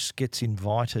Mox gets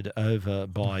invited over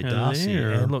by Darcy.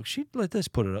 And look, let's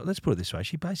put it this way.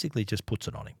 She basically just puts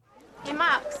it on him. Hey,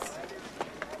 Mox.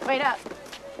 Wait up.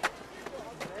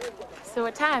 So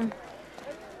what time?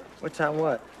 What time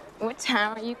what? What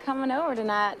time are you coming over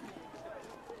tonight?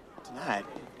 Tonight?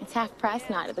 It's half price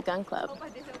night at the gun club.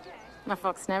 My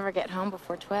folks never get home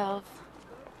before 12.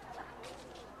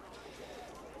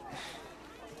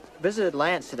 Visited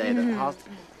Lance today at the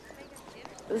hospital.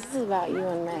 This is about you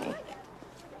and me.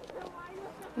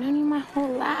 I've known you my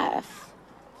whole life.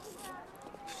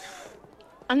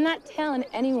 I'm not telling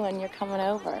anyone you're coming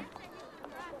over.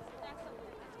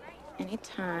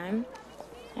 Anytime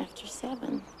after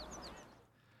 7.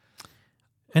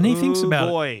 And he thinks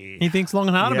about it. He thinks long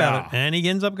and hard about it, and he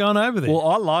ends up going over there. Well,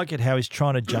 I like it how he's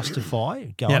trying to justify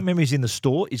going. Remember, he's in the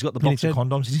store. He's got the box of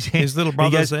condoms in his hand. His little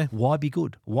brother's there. Why be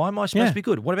good? Why am I supposed to be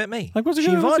good? What about me? Like, what's he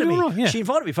she doing? invited me. Wrong? Yeah. She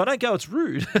invited me. If I don't go, it's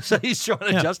rude. So he's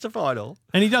trying to justify it all.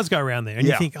 And he does go around there, and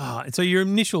you think, so your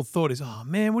initial thought is, oh,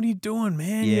 man, what are you doing,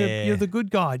 man? You're the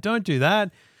good guy. Don't do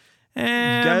that.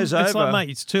 And goes it's over. like,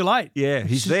 mate, it's too late. Yeah,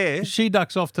 he's there. She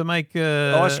ducks off to make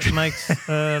makes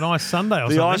an ice sundae or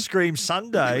something. The ice cream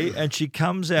sundae, and she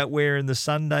comes out wearing the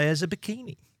sundae as a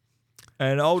bikini.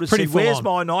 And I would have said, where's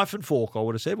my knife and fork? I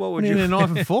would have said, what would you need a knife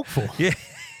and fork for? Yeah.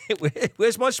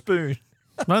 Where's my spoon?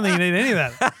 I don't think you need any of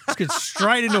that. Let's get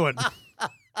straight into it.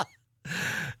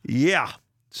 Yeah.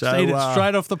 So Eat it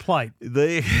straight off the plate.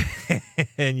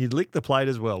 And you'd lick the plate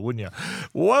as well, wouldn't you?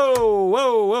 Whoa,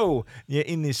 whoa, whoa. Yeah,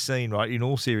 in this scene, right, in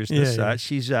all seriousness,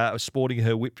 she's sporting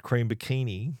her whipped cream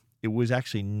bikini. It was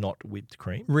actually not whipped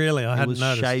cream. Really? I hadn't noticed. It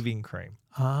was shaving cream.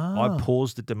 Ah. I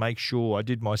paused it to make sure. I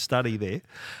did my study there.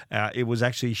 It was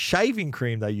actually shaving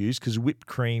cream they used because whipped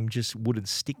cream just wouldn't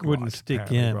stick Wouldn't stick,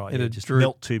 yeah. Right. It'd It'd just droop.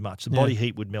 melt too much. The body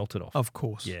heat would melt it off. Of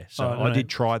course. Yeah, so Oh, I no. did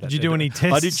try that. Did you do any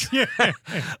tests? I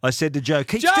did. I said to Joe,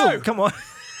 keep still. Come on.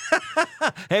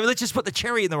 Hey, let's just put the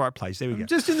cherry in the right place. There we go.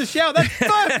 Just in the shower.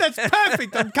 That's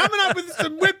perfect. I'm coming up with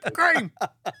some whipped cream.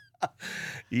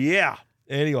 Yeah.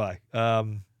 Anyway,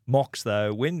 Mox,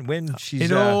 though, when she's...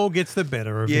 It all gets the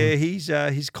better of yeah,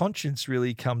 him. his conscience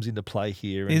really comes into play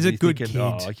here. And He's a you're good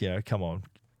thinking, kid. Oh, yeah, come on.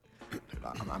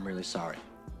 I'm really sorry.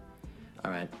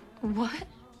 All right. What?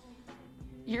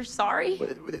 You're sorry?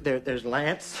 There's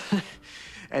Lance,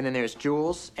 and then there's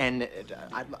Jules, and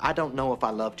I don't know if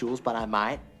I love Jules, but I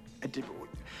might.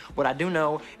 What I do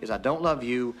know is I don't love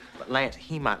you, but Lance,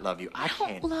 he might love you. I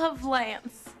can't. don't love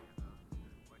Lance.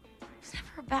 It's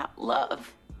never about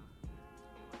love.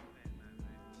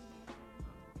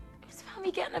 It's about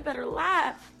me getting a better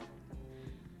life.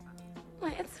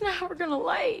 Lance and I were gonna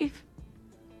leave.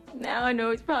 Now I know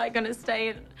he's probably gonna stay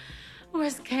in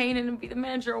West Canaan and be the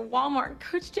manager of Walmart and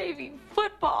coach JV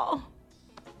football.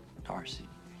 Darcy.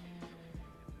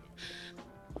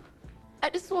 I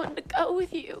just wanted to go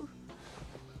with you.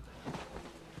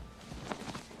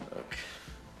 Look.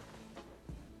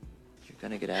 You're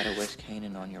gonna get out of West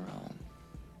Canaan on your own.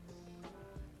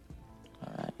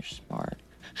 All right, you're smart.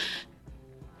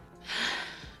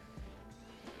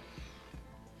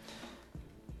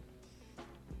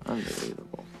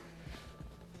 Unbelievable.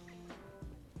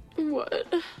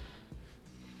 What?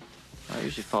 I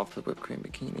usually fall for the whipped cream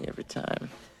bikini every time.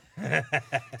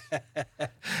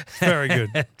 It's very good.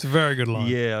 It's a very good line.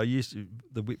 Yeah,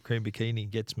 the whipped cream bikini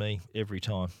gets me every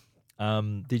time.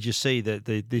 Did you see that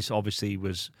this obviously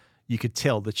was, you could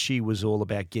tell that she was all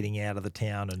about getting out of the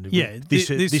town, and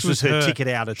this was her ticket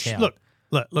out of town.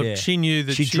 Look, Yeah. she knew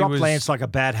that she dropped was, Lance like a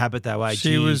bad habit though.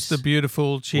 She was the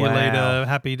beautiful cheerleader, Wow.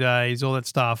 happy days, all that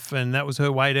stuff, and that was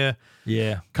her way to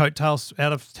coattails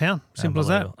out of town. Simple as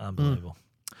that. Unbelievable.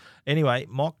 Anyway,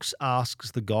 Mox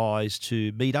asks the guys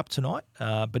to meet up tonight,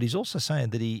 but he's also saying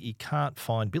that he can't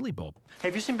find Billy Bob. Hey,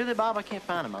 have you seen Billy Bob? I can't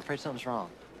find him. I'm afraid something's wrong.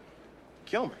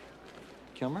 Kilmer.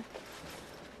 Kilmer?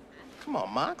 Come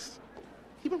on, Mox.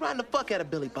 You been riding the fuck out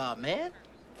of Billy Bob, man.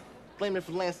 Blaming him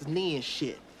for Lance's knee and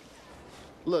shit.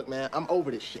 Look, man, I'm over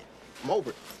this shit. I'm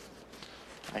over it.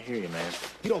 I hear you, man.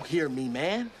 You don't hear me,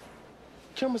 man.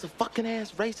 Kilmer's a fucking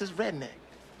ass racist redneck.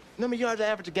 How many yards I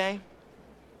average a game?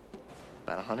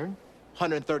 About 100?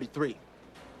 133. Know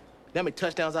how many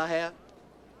touchdowns I have?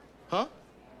 Huh?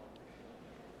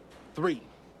 3.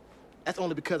 That's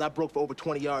only because I broke for over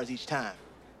 20 yards each time.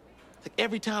 It's like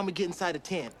every time we get inside of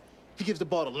 10, he gives the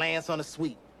ball to Lance on a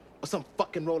sweep or some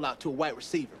fucking rollout to a white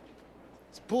receiver.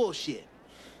 It's bullshit.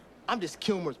 I'm just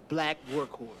Kilmer's black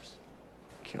workhorse.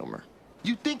 Kilmer.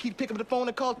 You think he'd pick up the phone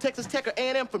and call Texas Tech or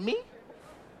A&M for me?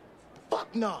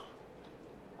 Fuck no.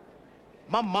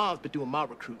 My mom's been doing my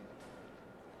recruiting.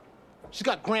 She's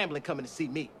got Grambling coming to see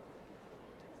me.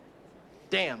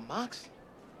 Damn, Mox.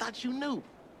 Thought you knew.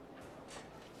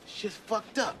 Shit's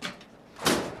fucked up.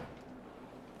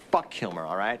 Fuck Kilmer,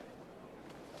 all right?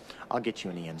 I'll get you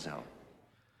in the end zone.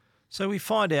 So we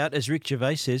find out, as Rick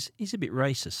Gervais says, he's a bit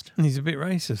racist. He's a bit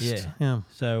racist. Yeah.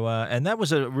 So, and that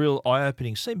was a real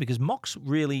eye-opening scene because Mox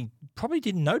really probably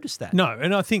didn't notice that. No,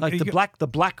 and I think like the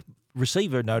black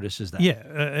receiver notices that. Yeah,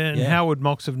 and how would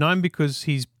Mox have known? Because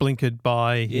he's blinkered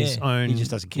by his own he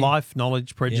just doesn't care. life,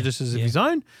 knowledge, prejudices of his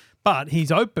own. But he's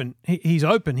open. He's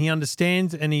open. He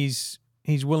understands, and he's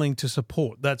willing to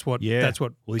support. That's what. That's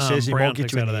what. Well, he says he Brown won't get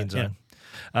takes you in out the of end that,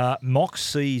 zone. Mox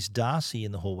sees Darcy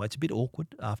in the hallway. It's a bit awkward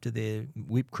after their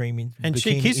whipped cream and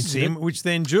she kisses him, which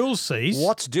then Jules sees.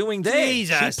 What's doing there?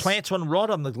 Jesus. She plants one right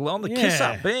on the kiss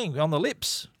up, bang, on the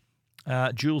lips.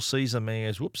 Jules sees them and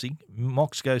goes, whoopsie.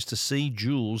 Mox goes to see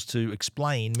Jules to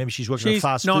explain. Maybe she's working at a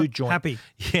fast food joint. Happy.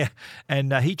 Yeah.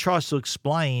 And he tries to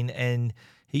explain and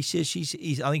he says,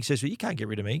 I think he says, well, you can't get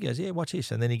rid of me. He goes, yeah, watch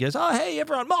this. And then he goes, oh, hey,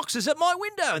 everyone, Mox is at my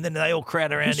window. And then they all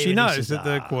crowd around him. She knows that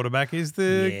the quarterback is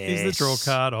the draw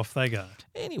card. Off they go.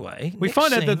 Anyway, we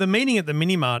find out that the meeting at the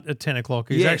mini-mart at 10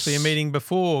 o'clock is actually a meeting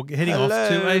before heading off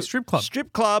to a strip club.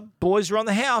 Strip club. Boys are on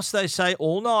the house. They say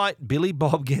all night. Billy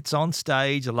Bob gets on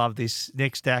stage. I love this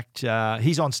next act.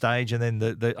 He's on stage, and then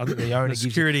I think the owner gives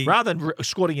security, rather than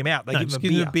escorting him out, they give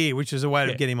him a beer. Which is a way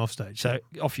to get him off stage. So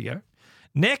off you go.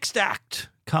 Next act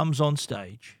comes on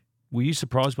stage. Were you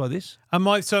surprised by this?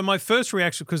 My first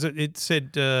reaction, because it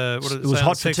said what did It was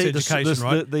Hot for Sex Teacher. Education,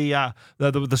 right?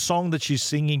 The song that she's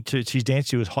singing to, she's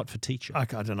dancing to, is Hot for Teacher.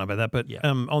 Okay, I don't know about that, but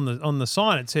on the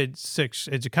sign it said Sex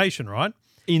Education, right?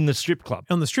 In the strip club.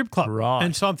 On the strip club. Right.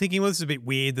 And so I'm thinking, well, this is a bit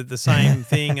weird that the same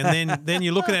thing, and then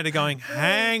you're looking at it going,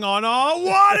 hang on, oh,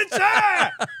 what? It's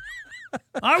her!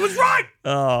 I was right.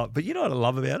 Oh, but you know what I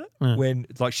love about it? When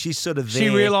like she's sort of there, She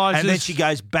realises, and then she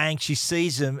goes bang, she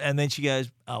sees him, and then she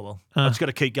goes, "Oh well, I've just got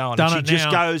to keep going." And she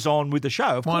just goes on with the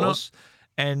show, of course.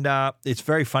 And it's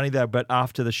very funny though. But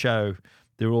after the show,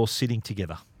 they're all sitting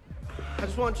together. I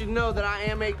just want you to know that I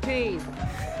am 18,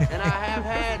 and I have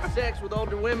had sex with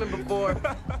older women before.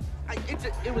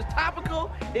 It was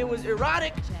topical. It was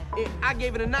erotic. I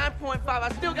gave it a 9.5. I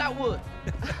still got wood.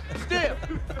 Still,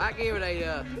 I gave it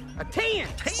a 10.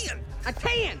 10. A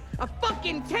 10. A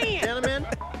fucking 10. Gentlemen,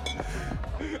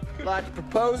 I'd like to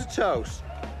propose a toast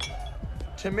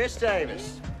to Miss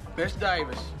Davis. Miss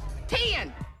Davis.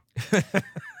 10.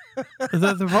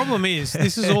 The problem is,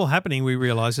 this is all happening, we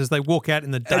realise, as they walk out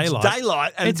in the daylight. It's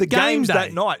daylight, and it's the game game's day.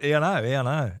 that night. Yeah, I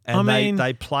know. And I mean,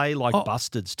 they play like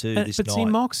bastards too this but night. see,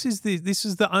 Mox is this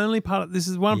is the only part. This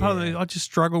is one part of it I just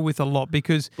struggle with a lot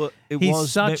because he's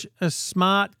such a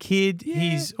smart kid. Yeah.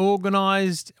 He's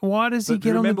organised. Why does he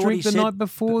get on the drink the night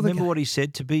before? Remember what he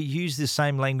said? To use the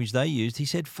same language they used. He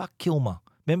said, "Fuck Kilmer."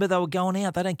 Remember they were going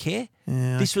out. They don't care.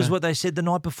 Yeah, this was what they said the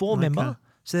night before. Remember?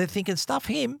 So they're thinking, stuff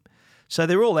him. So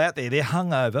they're all out there. They're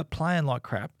hungover, playing like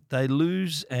crap. They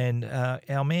lose, and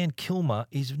our man Kilmer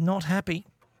is not happy.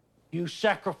 You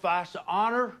sacrifice the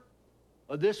honor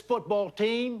of this football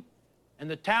team and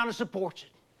the town that supports it.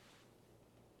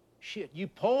 Shit, you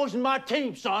poisoned my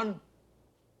team, son.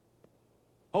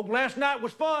 Hope last night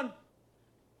was fun.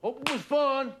 Hope it was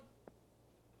fun.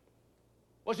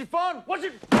 Was it fun? Was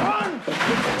it fun?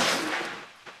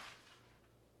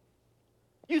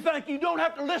 You think you don't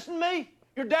have to listen to me?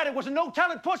 Your daddy was a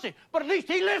no-talent pussy, but at least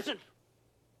he listened.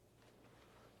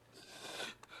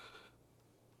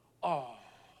 Oh,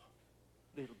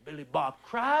 little Billy Bob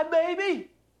crybaby.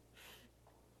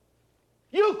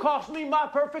 You cost me my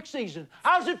perfect season.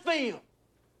 How's it feel?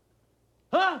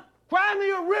 Huh? Cry me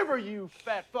a river, you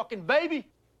fat fucking baby.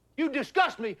 You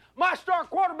disgust me. My star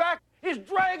quarterback is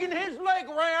dragging his leg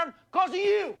around because of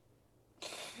you.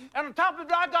 And on top of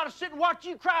it, I gotta sit and watch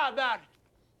you cry about it.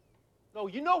 No,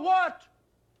 you know what?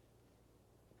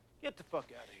 Get the fuck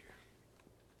out of here.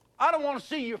 I don't want to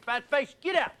see your fat face.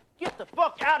 Get out. Get the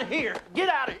fuck out of here. Get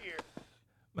out of here.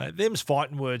 Mate, them's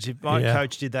fighting words. If my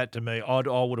coach did that to me, I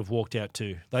would have walked out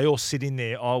too. They all sit in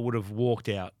there. I would have walked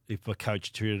out if a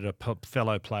coach treated a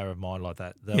fellow player of mine like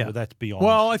that. That's beyond.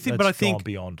 Well, I think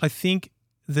beyond. I think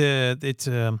it's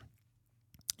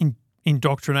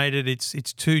indoctrinated.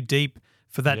 It's too deep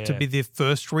for that to be their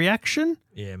first reaction.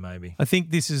 Yeah, maybe. I think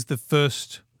this is the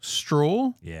first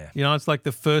straw. Yeah. You know, it's like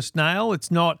the first nail. It's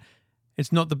not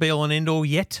the be all and end all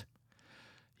yet.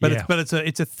 But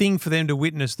it's a thing for them to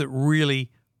witness that really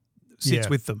sits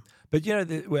with them. But you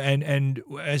know, and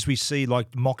as we see,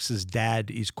 like Mox's dad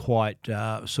is quite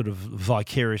sort of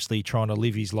vicariously trying to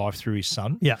live his life through his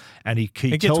son. Yeah, and he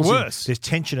it tells gets worse. him there's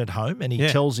tension at home, and he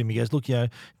tells him, he goes, "Look, you know,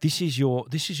 this is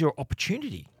your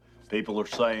opportunity." People are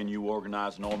saying you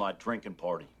organized an all-night drinking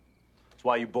party. That's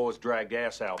why you boys dragged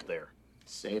ass out there.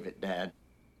 Save it, Dad.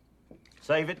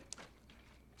 Save it?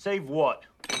 Save what?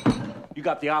 You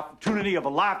got the opportunity of a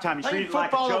lifetime. You treat it like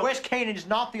a football joke. at West Canaan is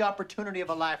not the opportunity of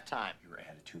a lifetime. Your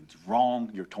attitude's wrong.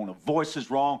 Your tone of voice is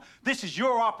wrong. This is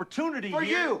your opportunity For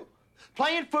here. you.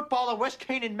 Playing football at West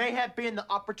Canaan may have been the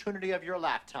opportunity of your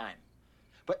lifetime,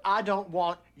 but I don't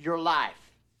want your life.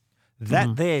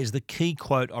 That there's the key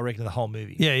quote, I reckon, of the whole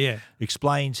movie. Yeah.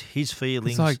 Explains his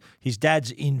feelings. Like, his dad's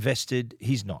invested.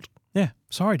 He's not. Yeah.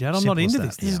 Sorry, Dad. I'm not into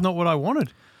this. This is not what I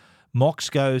wanted. Mox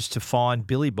goes to find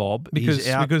Billy Bob because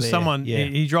someone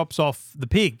he drops off the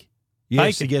pig.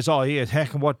 Yes, Bacon. he goes, "Oh yeah,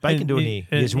 what Bacon doing here?"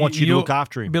 He goes, "Wants you to look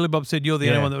after him." Billy Bob said, "You're the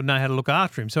only one that would know how to look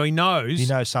after him." So he knows. He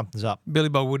knows something's up. Billy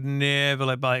Bob would never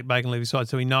let Bacon leave his side,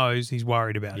 so he knows he's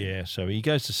worried about it. Yeah, so he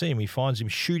goes to see him. He finds him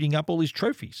shooting up all his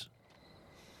trophies.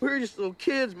 We were just little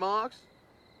kids, Mox.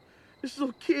 Just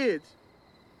little kids.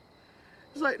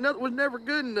 It's like nothing was never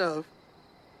good enough.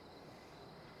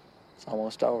 It's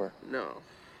almost over. No.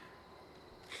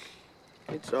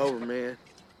 It's over, man.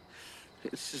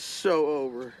 It's just so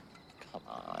over. Come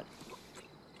on.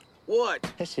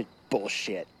 What? This is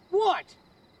bullshit. What?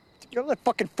 You don't let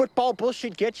fucking football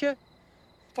bullshit get you?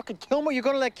 Fucking Kilmer, you're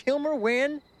gonna let Kilmer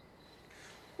win?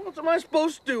 What am I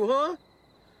supposed to do, huh?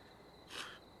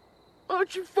 Why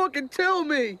don't you fucking tell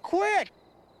me? Quit!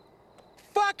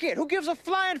 fuck it. Who gives a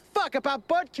flying fuck about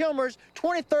Bud Kilmer's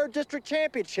 23rd District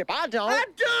Championship? I don't. I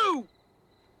do!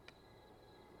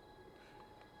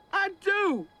 I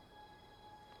do!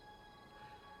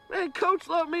 Man, Coach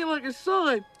loved me like a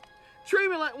son. Treat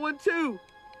me like one, too.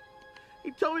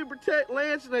 He told me to protect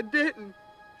Lance, and I didn't.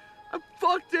 I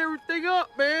fucked everything up,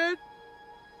 man.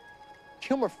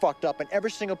 Kilmer fucked up, and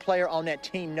every single player on that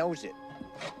team knows it.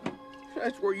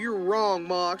 That's where you're wrong,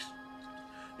 Mox.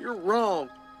 You're wrong.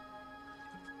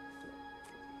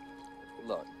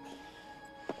 Look,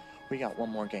 we got one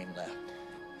more game left,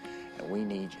 and we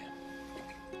need you.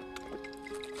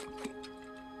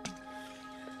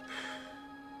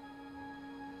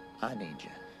 I need you.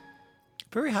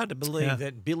 Very hard to believe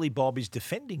that Billy Bob is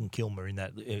defending Kilmer in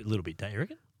that a little bit, don't you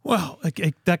reckon? Well,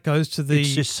 that goes to the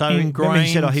it's just so ingrained...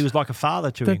 He said he was like a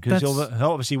father to him because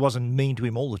obviously he wasn't mean to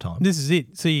him all the time. This is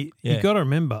it. See, you got to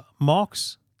remember,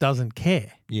 Mox doesn't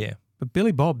care. Yeah. But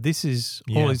Billy Bob, this is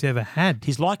all he's ever had.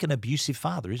 He's like an abusive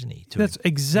father, isn't he? That's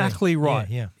exactly right.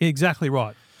 Yeah. Exactly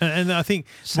right. And I think,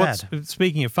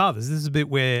 speaking of fathers, this is a bit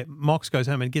where Mox goes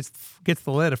home and gets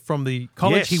the letter from the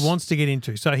college he wants to get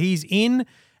into. So he's in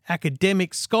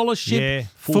academic scholarship.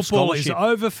 Full football scholarship. is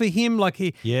over for him. Like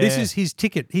this is his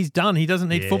ticket. He's done. He doesn't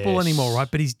need football anymore, right?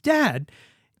 But his dad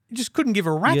just couldn't give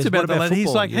a rat's about the letter.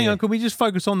 He's like, hang on, can we just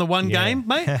focus on the one game,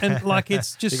 mate? And like,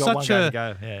 it's just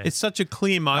it's such a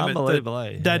clear moment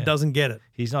that Dad doesn't get it.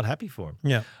 He's not happy for him.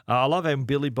 Yeah. I love how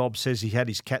Billy Bob says he had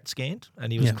his CAT scanned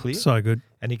and he was clear. So good.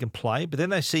 And he can play. But then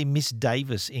they see Miss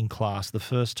Davis in class the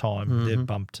first time they've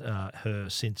bumped her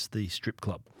since the strip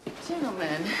club.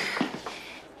 Gentlemen,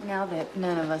 now that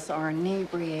none of us are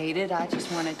inebriated, I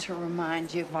just wanted to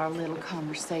remind you of our little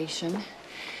conversation.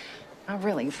 I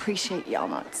really appreciate y'all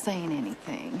not saying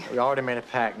anything. We already made a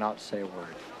pact not to say a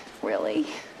word. Really?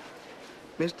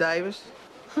 Miss Davis?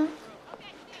 Huh?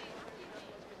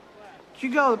 Did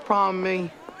you go to the prom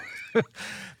with me?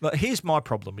 But here's my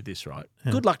problem with this, right?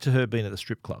 Good luck to her being at the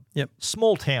strip club. Yep.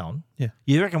 Small town. Yeah.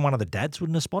 You reckon one of the dads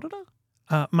wouldn't have spotted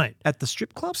her? Mate. At the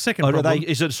strip club? Second problem.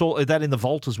 Is that in the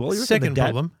vault as well? You reckon Second the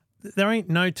dad- problem. There ain't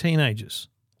no teenagers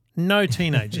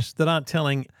that aren't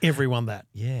telling everyone that.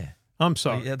 Yeah. I'm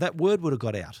sorry. Yeah, that word would have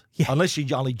got out. Yeah. Unless she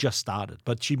only just started.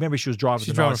 But remember she was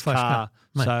driving the nice car.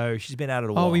 So she's been out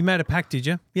of a while. Oh, we made a pact, did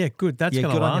you? Yeah, good. That's going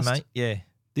to good last. on you, mate. Yeah.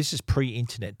 This is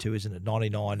pre-internet too, isn't it?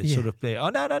 99. It's sort of there. Oh,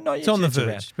 no. It's on the verge,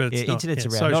 around. but it's not. Internet's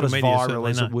Yeah, around. Not as social media, viral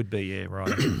as certainly it would be. Yeah,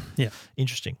 right. Yeah.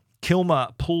 Interesting. Kilmer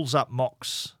pulls up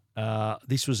Mox.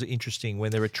 This was interesting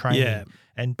when they were training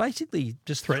and basically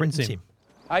just threatens him.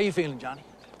 How you feeling, Johnny?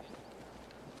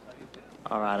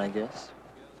 All right, I guess.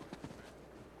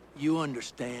 You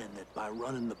understand that by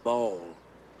running the ball,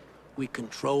 we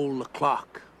control the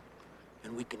clock,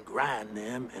 and we can grind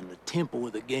them and the tempo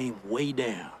of the game way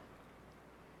down.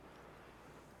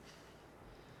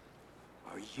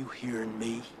 Are you hearing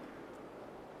me?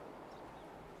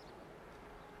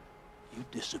 You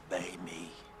disobey me,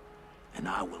 and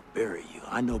I will bury you.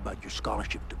 I know about your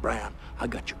scholarship to Brown. I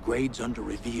got your grades under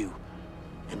review.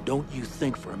 And don't you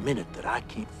think for a minute that I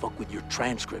can't fuck with your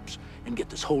transcripts and get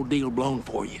this whole deal blown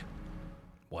for you.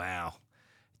 Wow.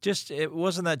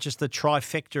 Wasn't that just the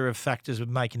trifecta of factors of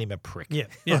making him a prick? Yeah.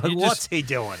 What's he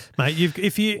doing? Mate,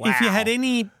 if you had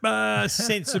any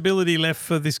sensibility left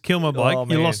for this Kilmer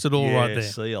bloke, you lost it all right there.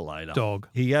 See you later. Dog.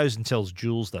 He goes and tells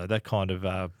Jules, though, that kind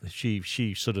of,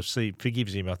 she sort of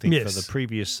forgives him, I think, for the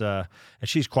previous, and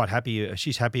she's quite happy.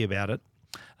 She's happy about it.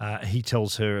 He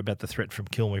tells her about the threat from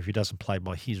Kilmer if he doesn't play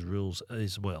by his rules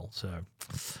as well. So,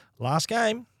 last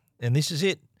game, and this is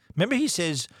it. Remember, he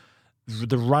says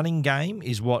the running game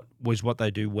is what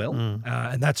they do well,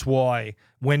 and that's why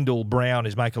Wendell Brown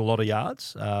is making a lot of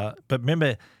yards. But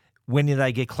remember, when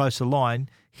they get close to the line,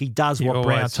 he does what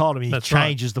Brown told him. He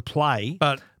changes the play.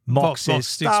 But Mox says,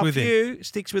 sticks with him.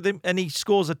 Sticks with him, and he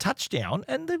scores a touchdown,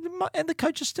 and the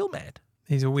coach is still mad.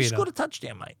 He's a weirdo. He scored a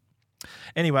touchdown, mate.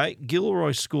 Anyway,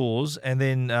 Gilroy scores, and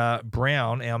then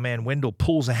Brown, our man Wendell,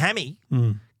 pulls a hammy.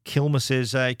 Kilmer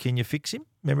says, can you fix him?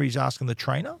 Remember, he's asking the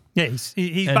trainer? Yeah,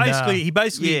 he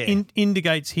basically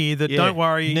indicates here that don't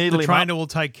worry, the trainer will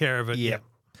take care of it. Yeah.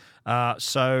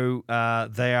 So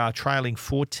they are trailing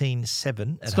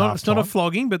 14-7 at halftime. It's not a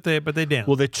flogging, but they're down.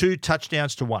 Well, they're 2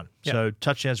 touchdowns to 1. Yep. So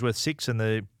touchdowns worth 6, and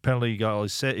the penalty goal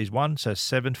is 1. So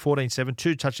 14-7,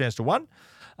 2 touchdowns to 1.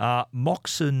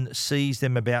 Moxon sees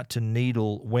them about to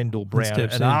needle Wendell Brown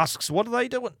and asks, what are they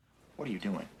doing? What are you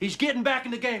doing? He's getting back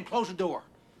in the game. Close the door.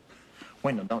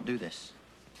 Wendell, don't do this.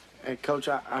 Hey, Coach,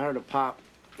 I heard a pop.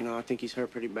 I think he's hurt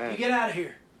pretty bad. You get out of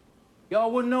here.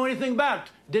 Y'all wouldn't know anything about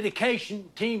it. Dedication,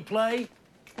 team play.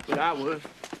 But I would.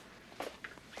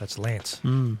 That's Lance.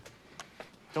 Don't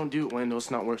do it, Wendell. It's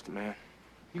not worth it, man.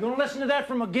 You gonna listen to that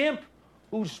from a gimp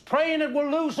who's praying that we'll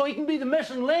lose so he can be the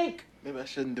missing link? Maybe I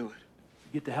shouldn't do it.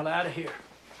 Get the hell out of here.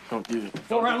 Don't do it.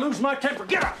 Before I lose my temper,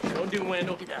 get out! Don't do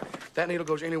Wendell. Get out. If that needle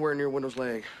goes anywhere near Wendell's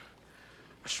leg,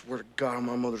 I swear to God on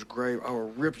my mother's grave, I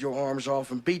will rip your arms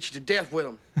off and beat you to death with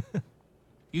them.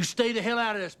 You stay the hell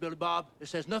out of this, Billy Bob.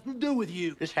 This has nothing to do with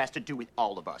you. This has to do with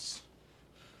all of us.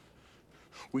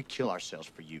 We kill ourselves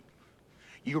for you.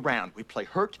 Year-round, we play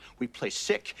hurt, we play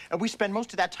sick, and we spend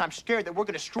most of that time scared that we're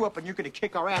going to screw up and you're going to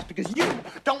kick our ass because you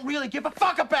don't really give a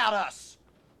fuck about us.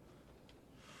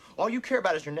 All you care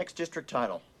about is your next district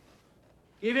title.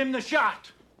 Give him the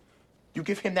shot. You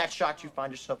give him that shot, you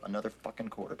find yourself another fucking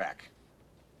quarterback.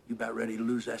 You about ready to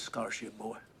lose that scholarship,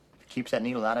 boy? Keeps that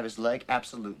needle out of his leg?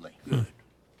 Absolutely. Good.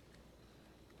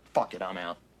 Fuck it, I'm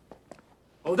out.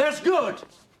 Oh, that's good.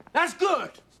 That's good.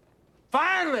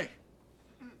 Finally.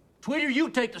 Tweeter, you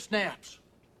take the snaps.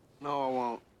 No, I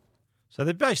won't. So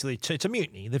they've basically, it's a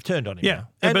mutiny. They've turned on him. Yeah,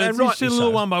 now. but it's just rightly a little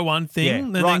so. one-by-one thing. Yeah,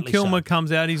 And then rightly Kilmer so.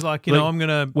 comes out. He's like, I'm going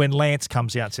to... When Lance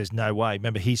comes out and says, no way.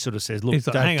 Remember, he sort of says, look, He's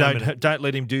like, hang on a minute. don't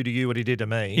let him do to you what he did to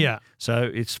me. Yeah. So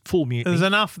it's full mutiny.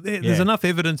 There's enough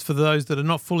evidence for those that are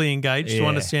not fully engaged to Yeah.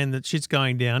 understand that shit's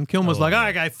going down. Kilmer's like,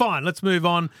 okay, fine, let's move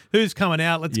on. Who's coming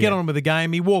out? Let's get on with the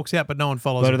game. He walks out, but no one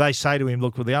follows But him. they say to him,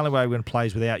 look, well, the only way we're going to play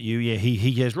is without you. Yeah,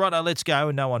 he goes, righto, let's go,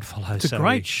 and no one follows. It's a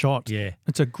great shot. Yeah.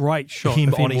 It's a great shot Him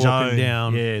of him on his walking own.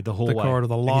 down Yeah, the hallway. the corridor,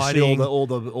 the And lighting. you see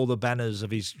all the banners of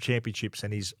his championships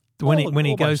and his... when he all by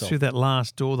goes himself. through that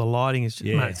last door, the lighting is just,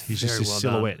 Yeah, mate, it's he's just very a well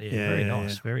silhouette. done. Yeah, very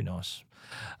nice, very nice.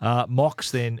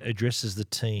 Mox then addresses the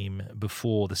team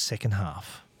before the second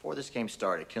half. Before this game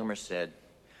started, Kilmer said,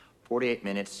 48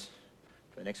 minutes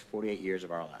for the next 48 years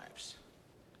of our lives.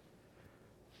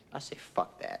 I say,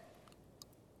 fuck that.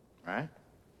 Right?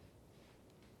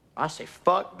 I say,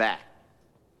 fuck that.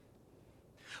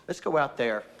 Let's go out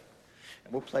there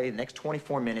and we'll play the next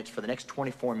 24 minutes for the next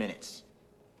 24 minutes.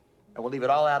 And we'll leave it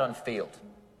all out on the field.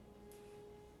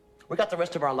 We got the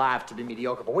rest of our lives to be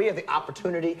mediocre, but we have the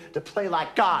opportunity to play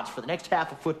like gods for the next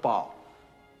half of football.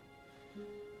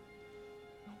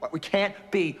 But we can't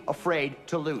be afraid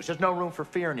to lose. There's no room for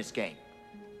fear in this game.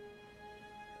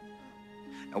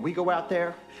 And we go out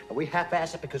there and we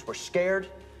half-ass it because we're scared.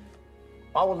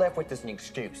 All we're left with is an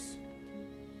excuse.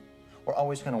 We're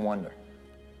always going to wonder.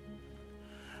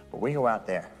 But we go out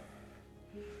there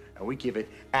and we give it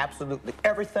absolutely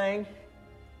everything.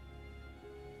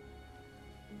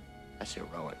 That's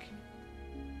heroic.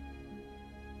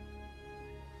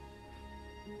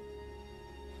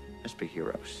 Let's be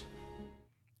heroes.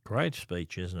 Great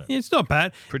speech, isn't it? Yeah, it's not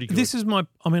bad. Pretty good. This is I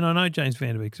know James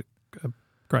Van Der Beek's a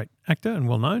great actor and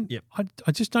well known. Yep.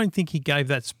 I just don't think he gave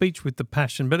that speech with the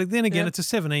passion. But then again, Yeah. it's a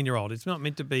 17-year-old. It's not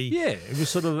meant to be. Yeah, it was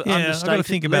sort of Yeah, I've understated. got to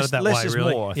think about it that less way, is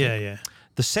really. more, I think. Yeah.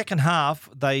 The second half,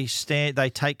 they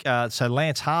take so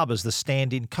Lance Harbour's the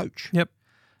stand-in coach. Yep.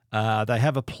 They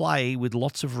have a play with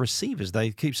lots of receivers.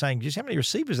 They keep saying, just how many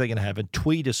receivers are they going to have? And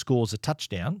Tweeder scores a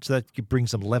touchdown, so that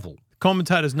brings them level.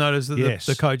 Commentators notice that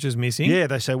the coach is missing. Yeah,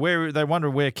 they say they wonder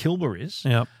where Kilmer is.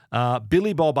 Yep.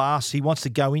 Billy Bob asks, he wants to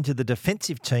go into the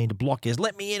defensive team to block. He goes,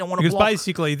 let me in, I want to Because block.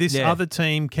 basically this other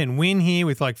team can win here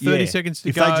with like 30 seconds to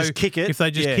If go. they just kick it. If they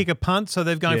just kick a punt, so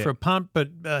they're going for a punt,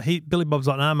 but Billy Bob's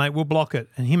like, no, mate, we'll block it.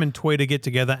 And him and Tweeder get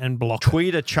together and block it.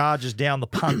 Tweeder charges down the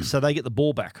punt, so they get the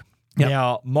ball back. Yep.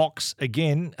 Now, Mox,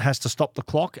 again, has to stop the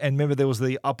clock. And remember, there was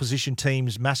the opposition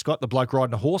team's mascot, the bloke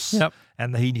riding a horse. Yep.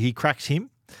 And he cracks him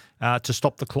to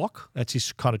stop the clock. That's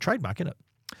his kind of trademark, isn't it?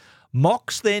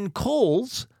 Mox then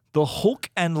calls the hook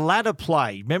and ladder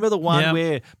play. Remember the one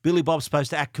where Billy Bob's supposed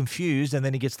to act confused and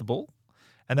then he gets the ball?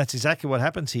 And that's exactly what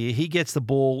happens here. He gets the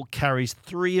ball, carries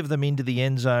 3 of them into the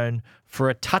end zone for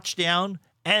a touchdown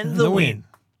and the win.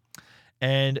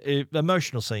 And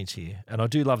emotional scenes here. And I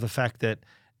do love the fact that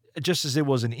just as there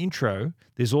was an intro,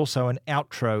 there's also an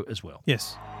outro as well.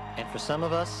 Yes. And for some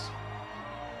of us,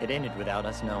 it ended without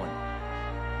us knowing.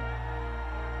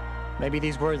 Maybe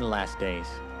these were the last days.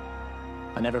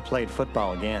 I never played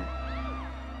football again.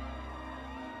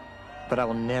 But I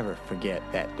will never forget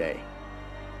that day.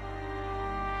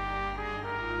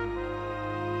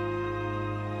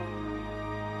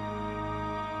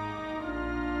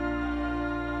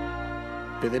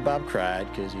 Billy Bob cried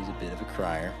because he's a bit of a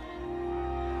crier.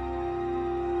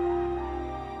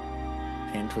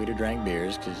 And Tweeder drank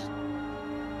beers because,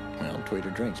 well, Tweeder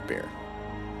drinks beer.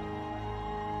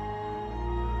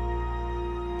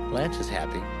 Lance is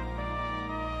happy.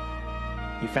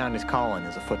 He found his calling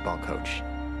as a football coach.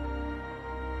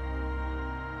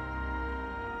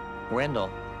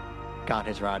 Wendell got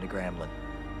his ride to Grambling.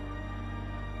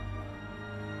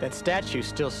 That statue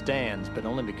still stands, but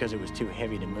only because it was too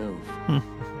heavy to move.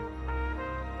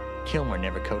 Kilmer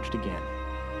never coached again.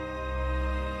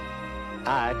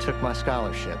 I took my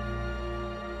scholarship,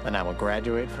 and I will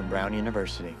graduate from Brown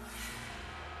University.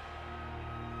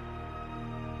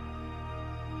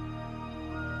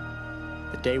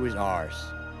 The day was ours,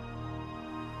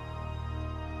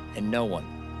 and no one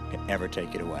can ever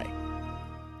take it away.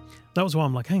 That was why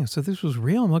I'm like, hang on, so this was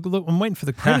real? I'm like, look, I'm waiting for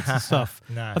the credits and stuff.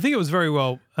 No. I think it was very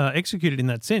well executed in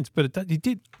that sense, but it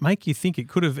did make you think it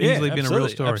could have easily been a real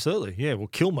story. Absolutely, yeah. Well,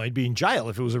 Kilmer would be in jail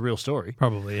if it was a real story.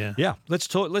 Probably, yeah. Yeah, let's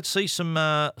talk. Let's see some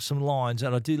lines,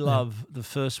 and I do love the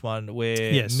first one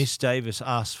where Miss Davis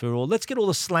asks for all. Let's get all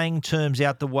the slang terms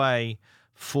out the way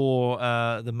for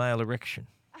the male erection.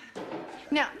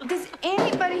 Now, does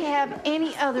anybody have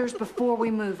any others before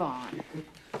we move on?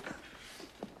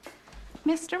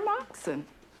 Mr. Moxon,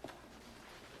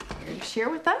 here to share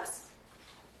with us?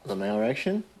 The male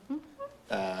erection?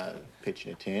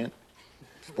 Pitching a tent,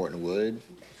 sporting wood,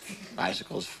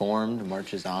 icicles formed,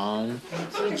 marches on.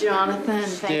 Thank you, Jonathan.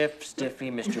 Stiffy,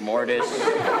 Mr. Mortis.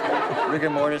 Rigor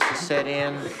mortis is set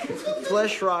in.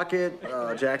 Flesh rocket,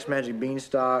 Jack's Magic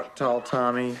Beanstalk, Tall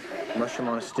Tommy, Mushroom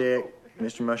on a Stick,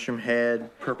 Mr. Mushroom Head,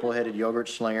 Purple-Headed Yogurt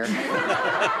Slinger,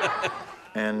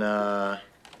 and,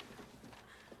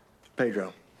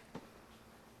 Pedro.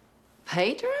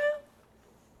 Pedro?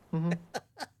 Mm-hmm.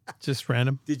 Just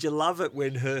random. Did you love it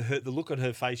when the look on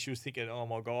her face? She was thinking, "Oh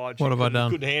my God, What have I done?"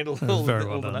 Couldn't handle That was all very the,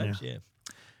 well all the done, names. yeah. Yeah.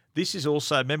 This is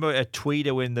also remember at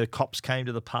Tweeter when the cops came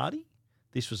to the party.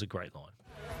 This was a great line.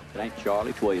 It ain't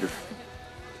Charlie Tweeter.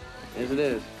 Yes, it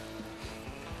is.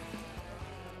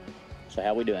 So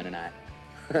how we doing tonight?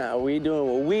 We doing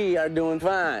what we are doing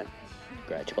fine.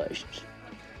 Congratulations.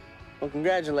 Well,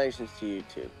 congratulations to you,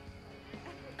 too.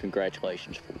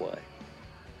 Congratulations for what?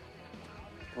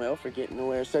 Well, for getting to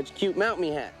wear such cute mount me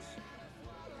hats.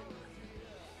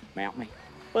 Mount me?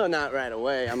 Well, not right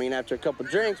away. I mean, after a couple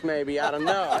drinks, maybe. I don't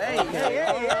know.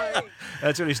 Hey.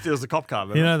 That's when he steals the cop car.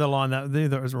 You know the line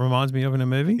that reminds me of in a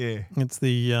movie? Yeah. It's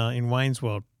the in Wayne's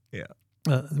World. Yeah.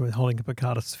 We're holding up a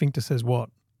card. A sphincter says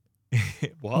what?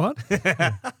 What?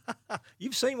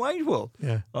 You've seen Wayne's World?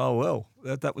 Yeah. Oh, well,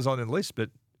 that was on the list,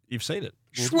 but you've seen it.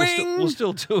 Swing! We'll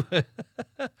still do it.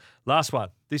 Last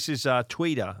one. This is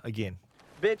Tweeter again.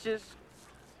 Bitches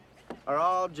are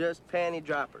all just panty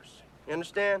droppers. You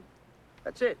understand?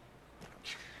 That's it.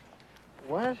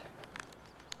 What?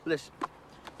 Listen,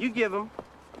 you give them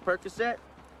a Percocet,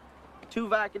 2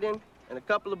 Vicodin, and a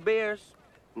couple of beers,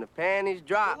 and the panties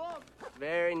drop.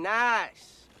 Very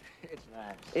nice. It's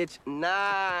nice. It's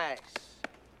nice.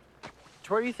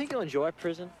 Troy, you think you'll enjoy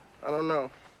prison? I don't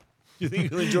know. You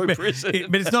think you'll enjoy prison?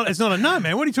 But it's not a no,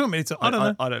 man. What are you talking about? I don't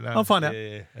know. I don't know. I'll find out.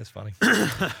 Yeah, that's funny.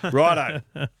 Righto.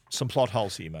 Some plot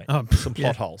holes here, mate. Some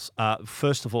plot holes.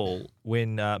 First of all,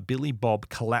 when Billy Bob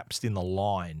collapsed in the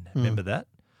line, remember that?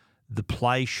 The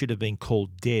play should have been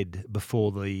called Dead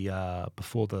before the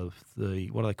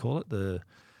what do they call it? The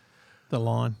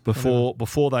line. Before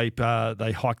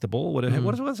they hiked the ball. What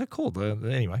is it called?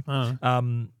 Anyway.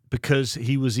 Because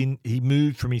he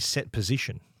moved from his set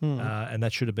position, and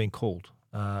that should have been called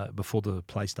before the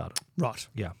play started. Right.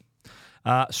 Yeah.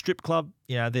 Strip club,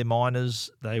 they're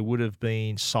minors. They would have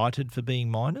been cited for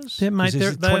being minors. Yeah, mate,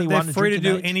 they're free to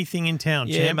do anything in town.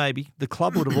 Yeah, champ. maybe. The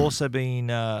club would have also been,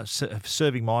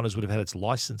 serving minors would have had its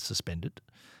license suspended.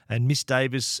 And Miss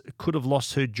Davis could have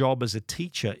lost her job as a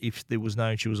teacher if there was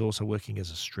known she was also working as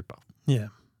a stripper. Yeah.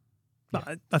 No,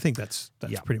 I think that's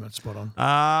pretty much spot on.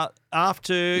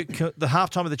 After the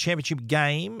halftime of the championship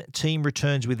game, team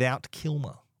returns without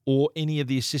Kilmer or any of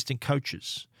the assistant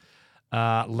coaches.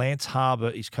 Lance Harbour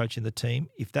is coaching the team.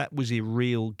 If that was a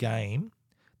real game,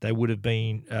 they would have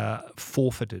been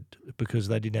forfeited because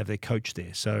they didn't have their coach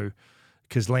there. So,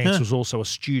 because Lance was also a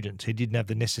student, he didn't have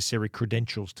the necessary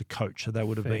credentials to coach. So that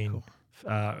would have been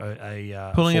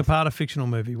cool. Pulling apart a fictional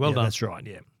movie. Well done. That's right.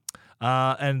 Yeah.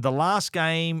 And the last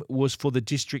game was for the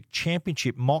district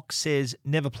championship. Mock says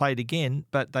never played again,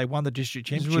 but they won the district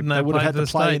championship. They would have had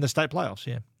to play in the state playoffs.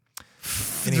 Yeah.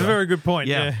 It's a very good point.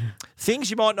 Yeah.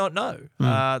 Things you might not know.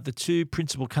 The 2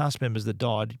 principal cast members that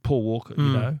died, Paul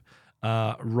Walker,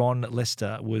 Ron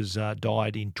Lester was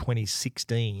died in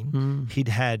 2016. He'd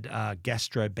had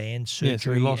gastro band surgery,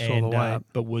 so he lost all the weight.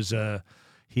 But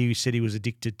he said he was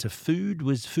addicted to food.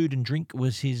 Food and drink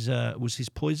was his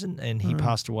poison, and he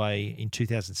passed away in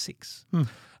 2006.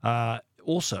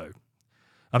 Also,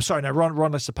 I'm sorry, no,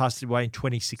 Ron Lester passed away in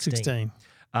 2016.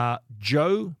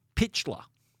 Joe Pitchler,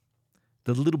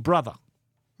 the little brother.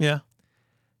 Yeah.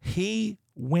 He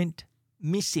went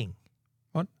missing.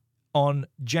 What? On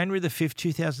January the 5th,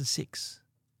 2006.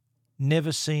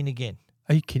 Never seen again.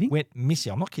 Are you kidding? Went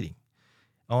missing. I'm not kidding.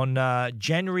 On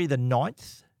January the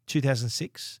 9th,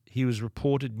 2006, he was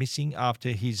reported missing after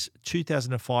his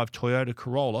 2005 Toyota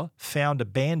Corolla found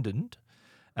abandoned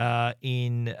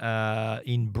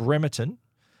in Bremerton.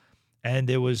 And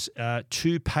there was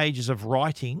 2 pages of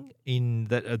writing in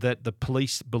that the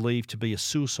police believed to be a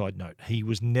suicide note. He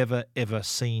was never, ever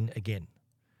seen again.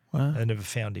 Wow. They never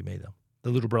found him either.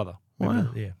 The little brother. Wow.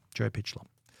 Yeah, Joe Pitchler.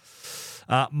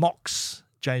 Mox,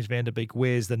 James Van Der Beek,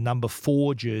 wears the number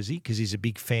 4 jersey because he's a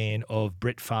big fan of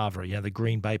Brett Favre, the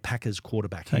Green Bay Packers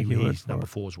quarterback. He's number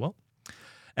 4 as well.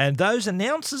 And those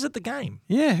announcers at the game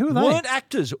who were they? Weren't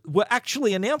actors, were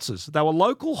actually announcers. They were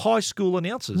local high school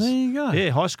announcers. There you go. Yeah,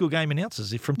 high school game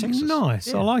announcers from Texas. Nice.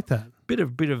 Yeah. I like that. Bit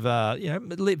of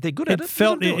they're good at it. It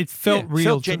felt real.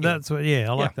 Felt That's what. Yeah,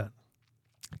 I like that.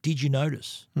 Did you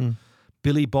notice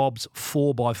Billy Bob's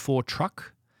 4x4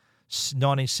 truck,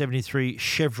 1973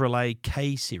 Chevrolet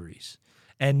K Series,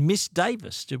 and Miss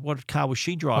Davis? What car was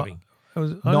she driving?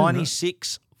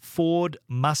 96 Ford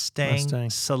Mustang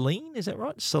Celine, is that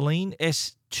right? Celine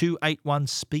S281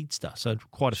 Speedster. So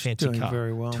quite a fancy doing car.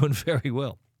 Very well. Doing very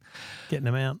well. Getting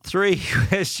them out. 3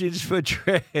 questions for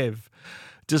Trev.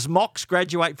 Does Mox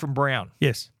graduate from Brown?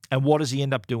 Yes. And what does he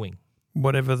end up doing?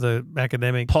 Whatever the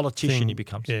academic politician thing. he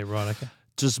becomes. Yeah, right, okay.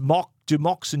 Do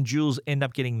Mox and Jules end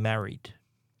up getting married?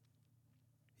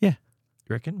 Yeah.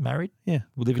 You reckon? Married? Yeah.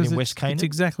 We're living in West Canaan? It's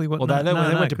exactly what... Well, they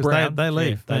went to Brown. They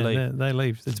leave. Yeah, they leave. They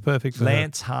leave. It's perfect for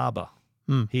Lance Harbour.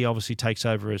 He obviously takes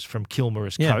over from Kilmer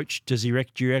as coach. Do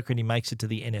you reckon he makes it to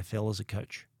the NFL as a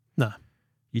coach? No.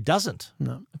 He doesn't?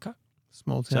 No. Okay.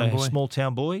 Small town boy. Small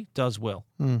town boy does well.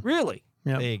 Really?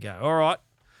 Yep. There you go. All right.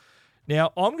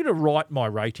 Now, I'm going to write my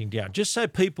rating down, just so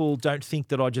people don't think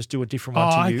that I just do a different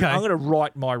one to you. Okay. I'm going to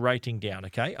write my rating down,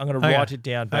 okay? I'm going to write it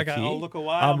down back here. I'll look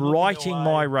away. I'm writing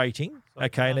my rating.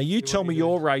 Okay, now you tell me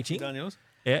your rating. Done yours?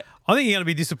 Yeah. I think you're going to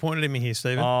be disappointed in me here,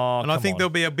 Stephen. And I think there'll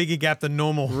be a bigger gap than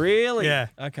normal. Really? Yeah.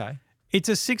 Okay. It's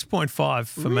a 6.5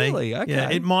 for me. Really? Okay. Yeah,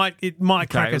 it might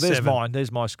crack a 7.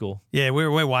 There's my score. Yeah,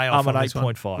 we're way off I'm on an this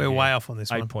one. 8.5. We're way off on this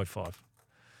one. 8.5.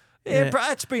 Yeah,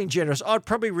 that's being generous. I'd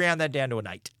probably round that down to an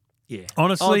 8. Yeah.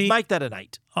 Honestly, I'd make that an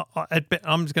 8.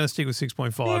 I'm just going to stick with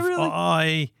 6.5. Yeah,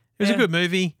 really? It was a good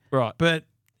movie. Right. But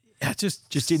just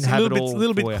didn't have it all. A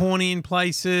little bit corny in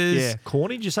places. Yeah.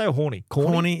 Corny? Did you say horny?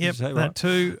 Corny, yep, that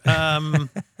too.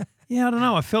 Yeah, I don't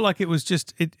know. I felt like it was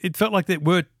just it felt like they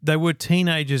were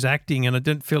teenagers acting, and I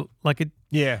didn't feel like it.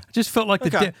 Yeah, I just felt like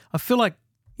I feel like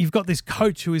you've got this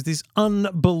coach who is this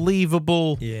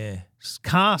unbelievable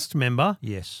cast member.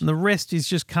 Yes, and the rest is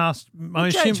just cast. I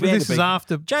James assume Van Der this is Beek.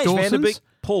 after James Dawson's. Van Der Beek,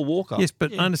 Paul Walker. Yes,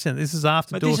 but I understand this is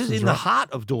after but Dawson's. This is in the heart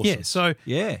of Dawson. Yeah, so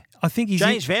I think he's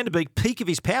James Van Der Beek, peak of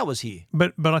his powers here.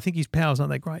 But I think his powers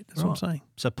aren't that great. That's what I'm saying.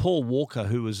 So Paul Walker,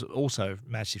 who was also a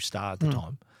massive star at the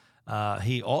time.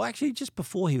 Actually, just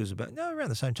before he was around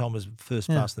the same time as first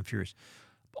Fast and the Furious.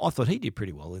 I thought he did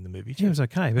pretty well in the movie too. He was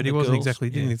okay, but he wasn't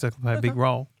didn't exactly play a big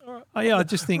role. All right. I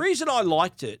just think the reason I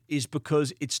liked it is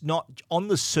because it's not on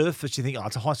the surface. You think,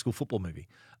 it's a high school football movie.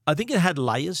 I think it had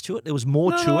layers to it. There was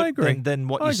more to it than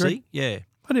what you see. Yeah,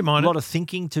 I didn't mind a lot of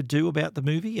thinking to do about the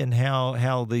movie and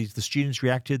how the students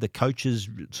reacted. The coaches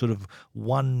sort of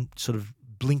one sort of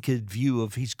blinkered view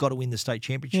of he's got to win the state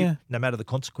championship no matter the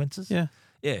consequences.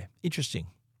 Yeah, interesting.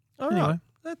 All right. Anyway,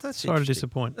 that's sorry to interesting.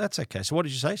 disappoint. That's okay. So what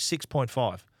did you say?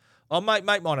 6.5. I'll make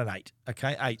mine an 8.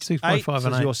 Okay, 8. 6.5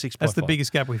 and 8. Your 6.5. That's the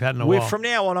biggest gap we've had in a while. From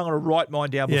now on, I'm going to write mine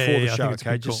down before the show.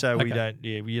 Okay, just so we don't.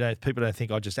 Yeah, people don't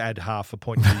think I just add half a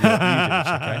point to you.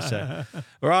 Okay, so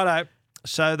righto.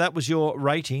 So that was your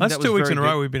rating. That's that 2 was weeks in a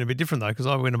very row. good. We've been a bit different though because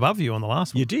I went above you on the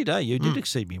last one. You did, You did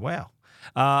exceed me. Wow.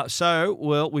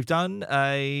 We've done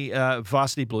a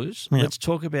Varsity Blues. Yep. Let's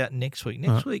talk about next week.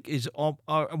 Next week is one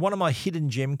of my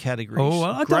hidden gem categories. Oh,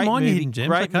 I don't mind your hidden gems.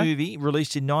 Great movie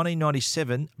released in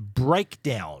 1997,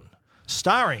 Breakdown,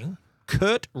 starring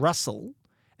Kurt Russell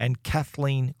and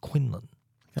Kathleen Quinlan.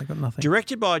 I got nothing.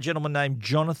 Directed by a gentleman named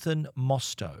Jonathan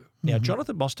Mostow. Now,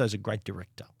 Jonathan Mostow is a great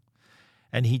director,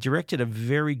 and he directed a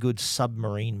very good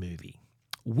submarine movie.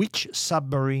 Which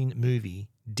submarine movie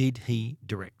did he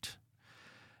direct?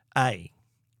 A,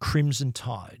 Crimson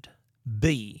Tide.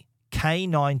 B,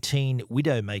 K-19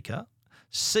 Widowmaker.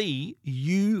 C,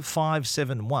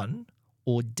 U-571.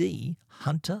 Or D,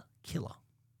 Hunter Killer.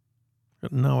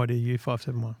 Got no idea.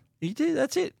 U-571. You do.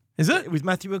 That's it. Is it? With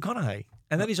Matthew McConaughey.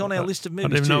 And that is on our list of movies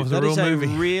I didn't know it was That a is real a movie.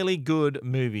 really good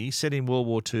movie set in World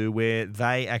War II where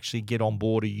they actually get on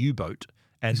board a U-boat.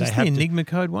 And Is they this have the Enigma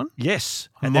Code one? Yes.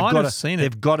 I And might have seen it.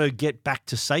 They've got to get back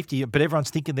to safety, but everyone's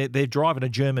thinking they're driving a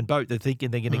German boat. They're thinking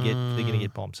they're going to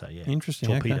get bombed. So yeah, Interesting,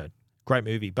 torpedoed. okay. Great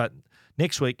movie. But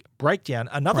Next week, Breakdown,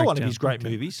 another one of his great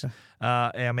Breakdown. movies.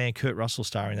 Our man Kurt Russell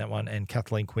starring that one, and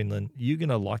Kathleen Quinlan. You're going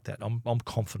to like that. I'm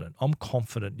confident. I'm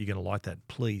confident you're going to like that.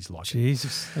 Please like it.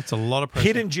 Jesus, that's a lot of pressure.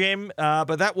 Hidden gem,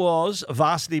 but that was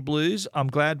Varsity Blues. I'm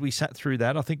glad we sat through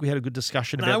that. I think we had a good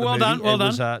discussion about the movie. Well done.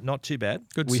 It was not too bad.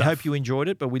 Good we stuff. hope you enjoyed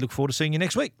it, but we look forward to seeing you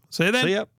next week. See you then. See ya.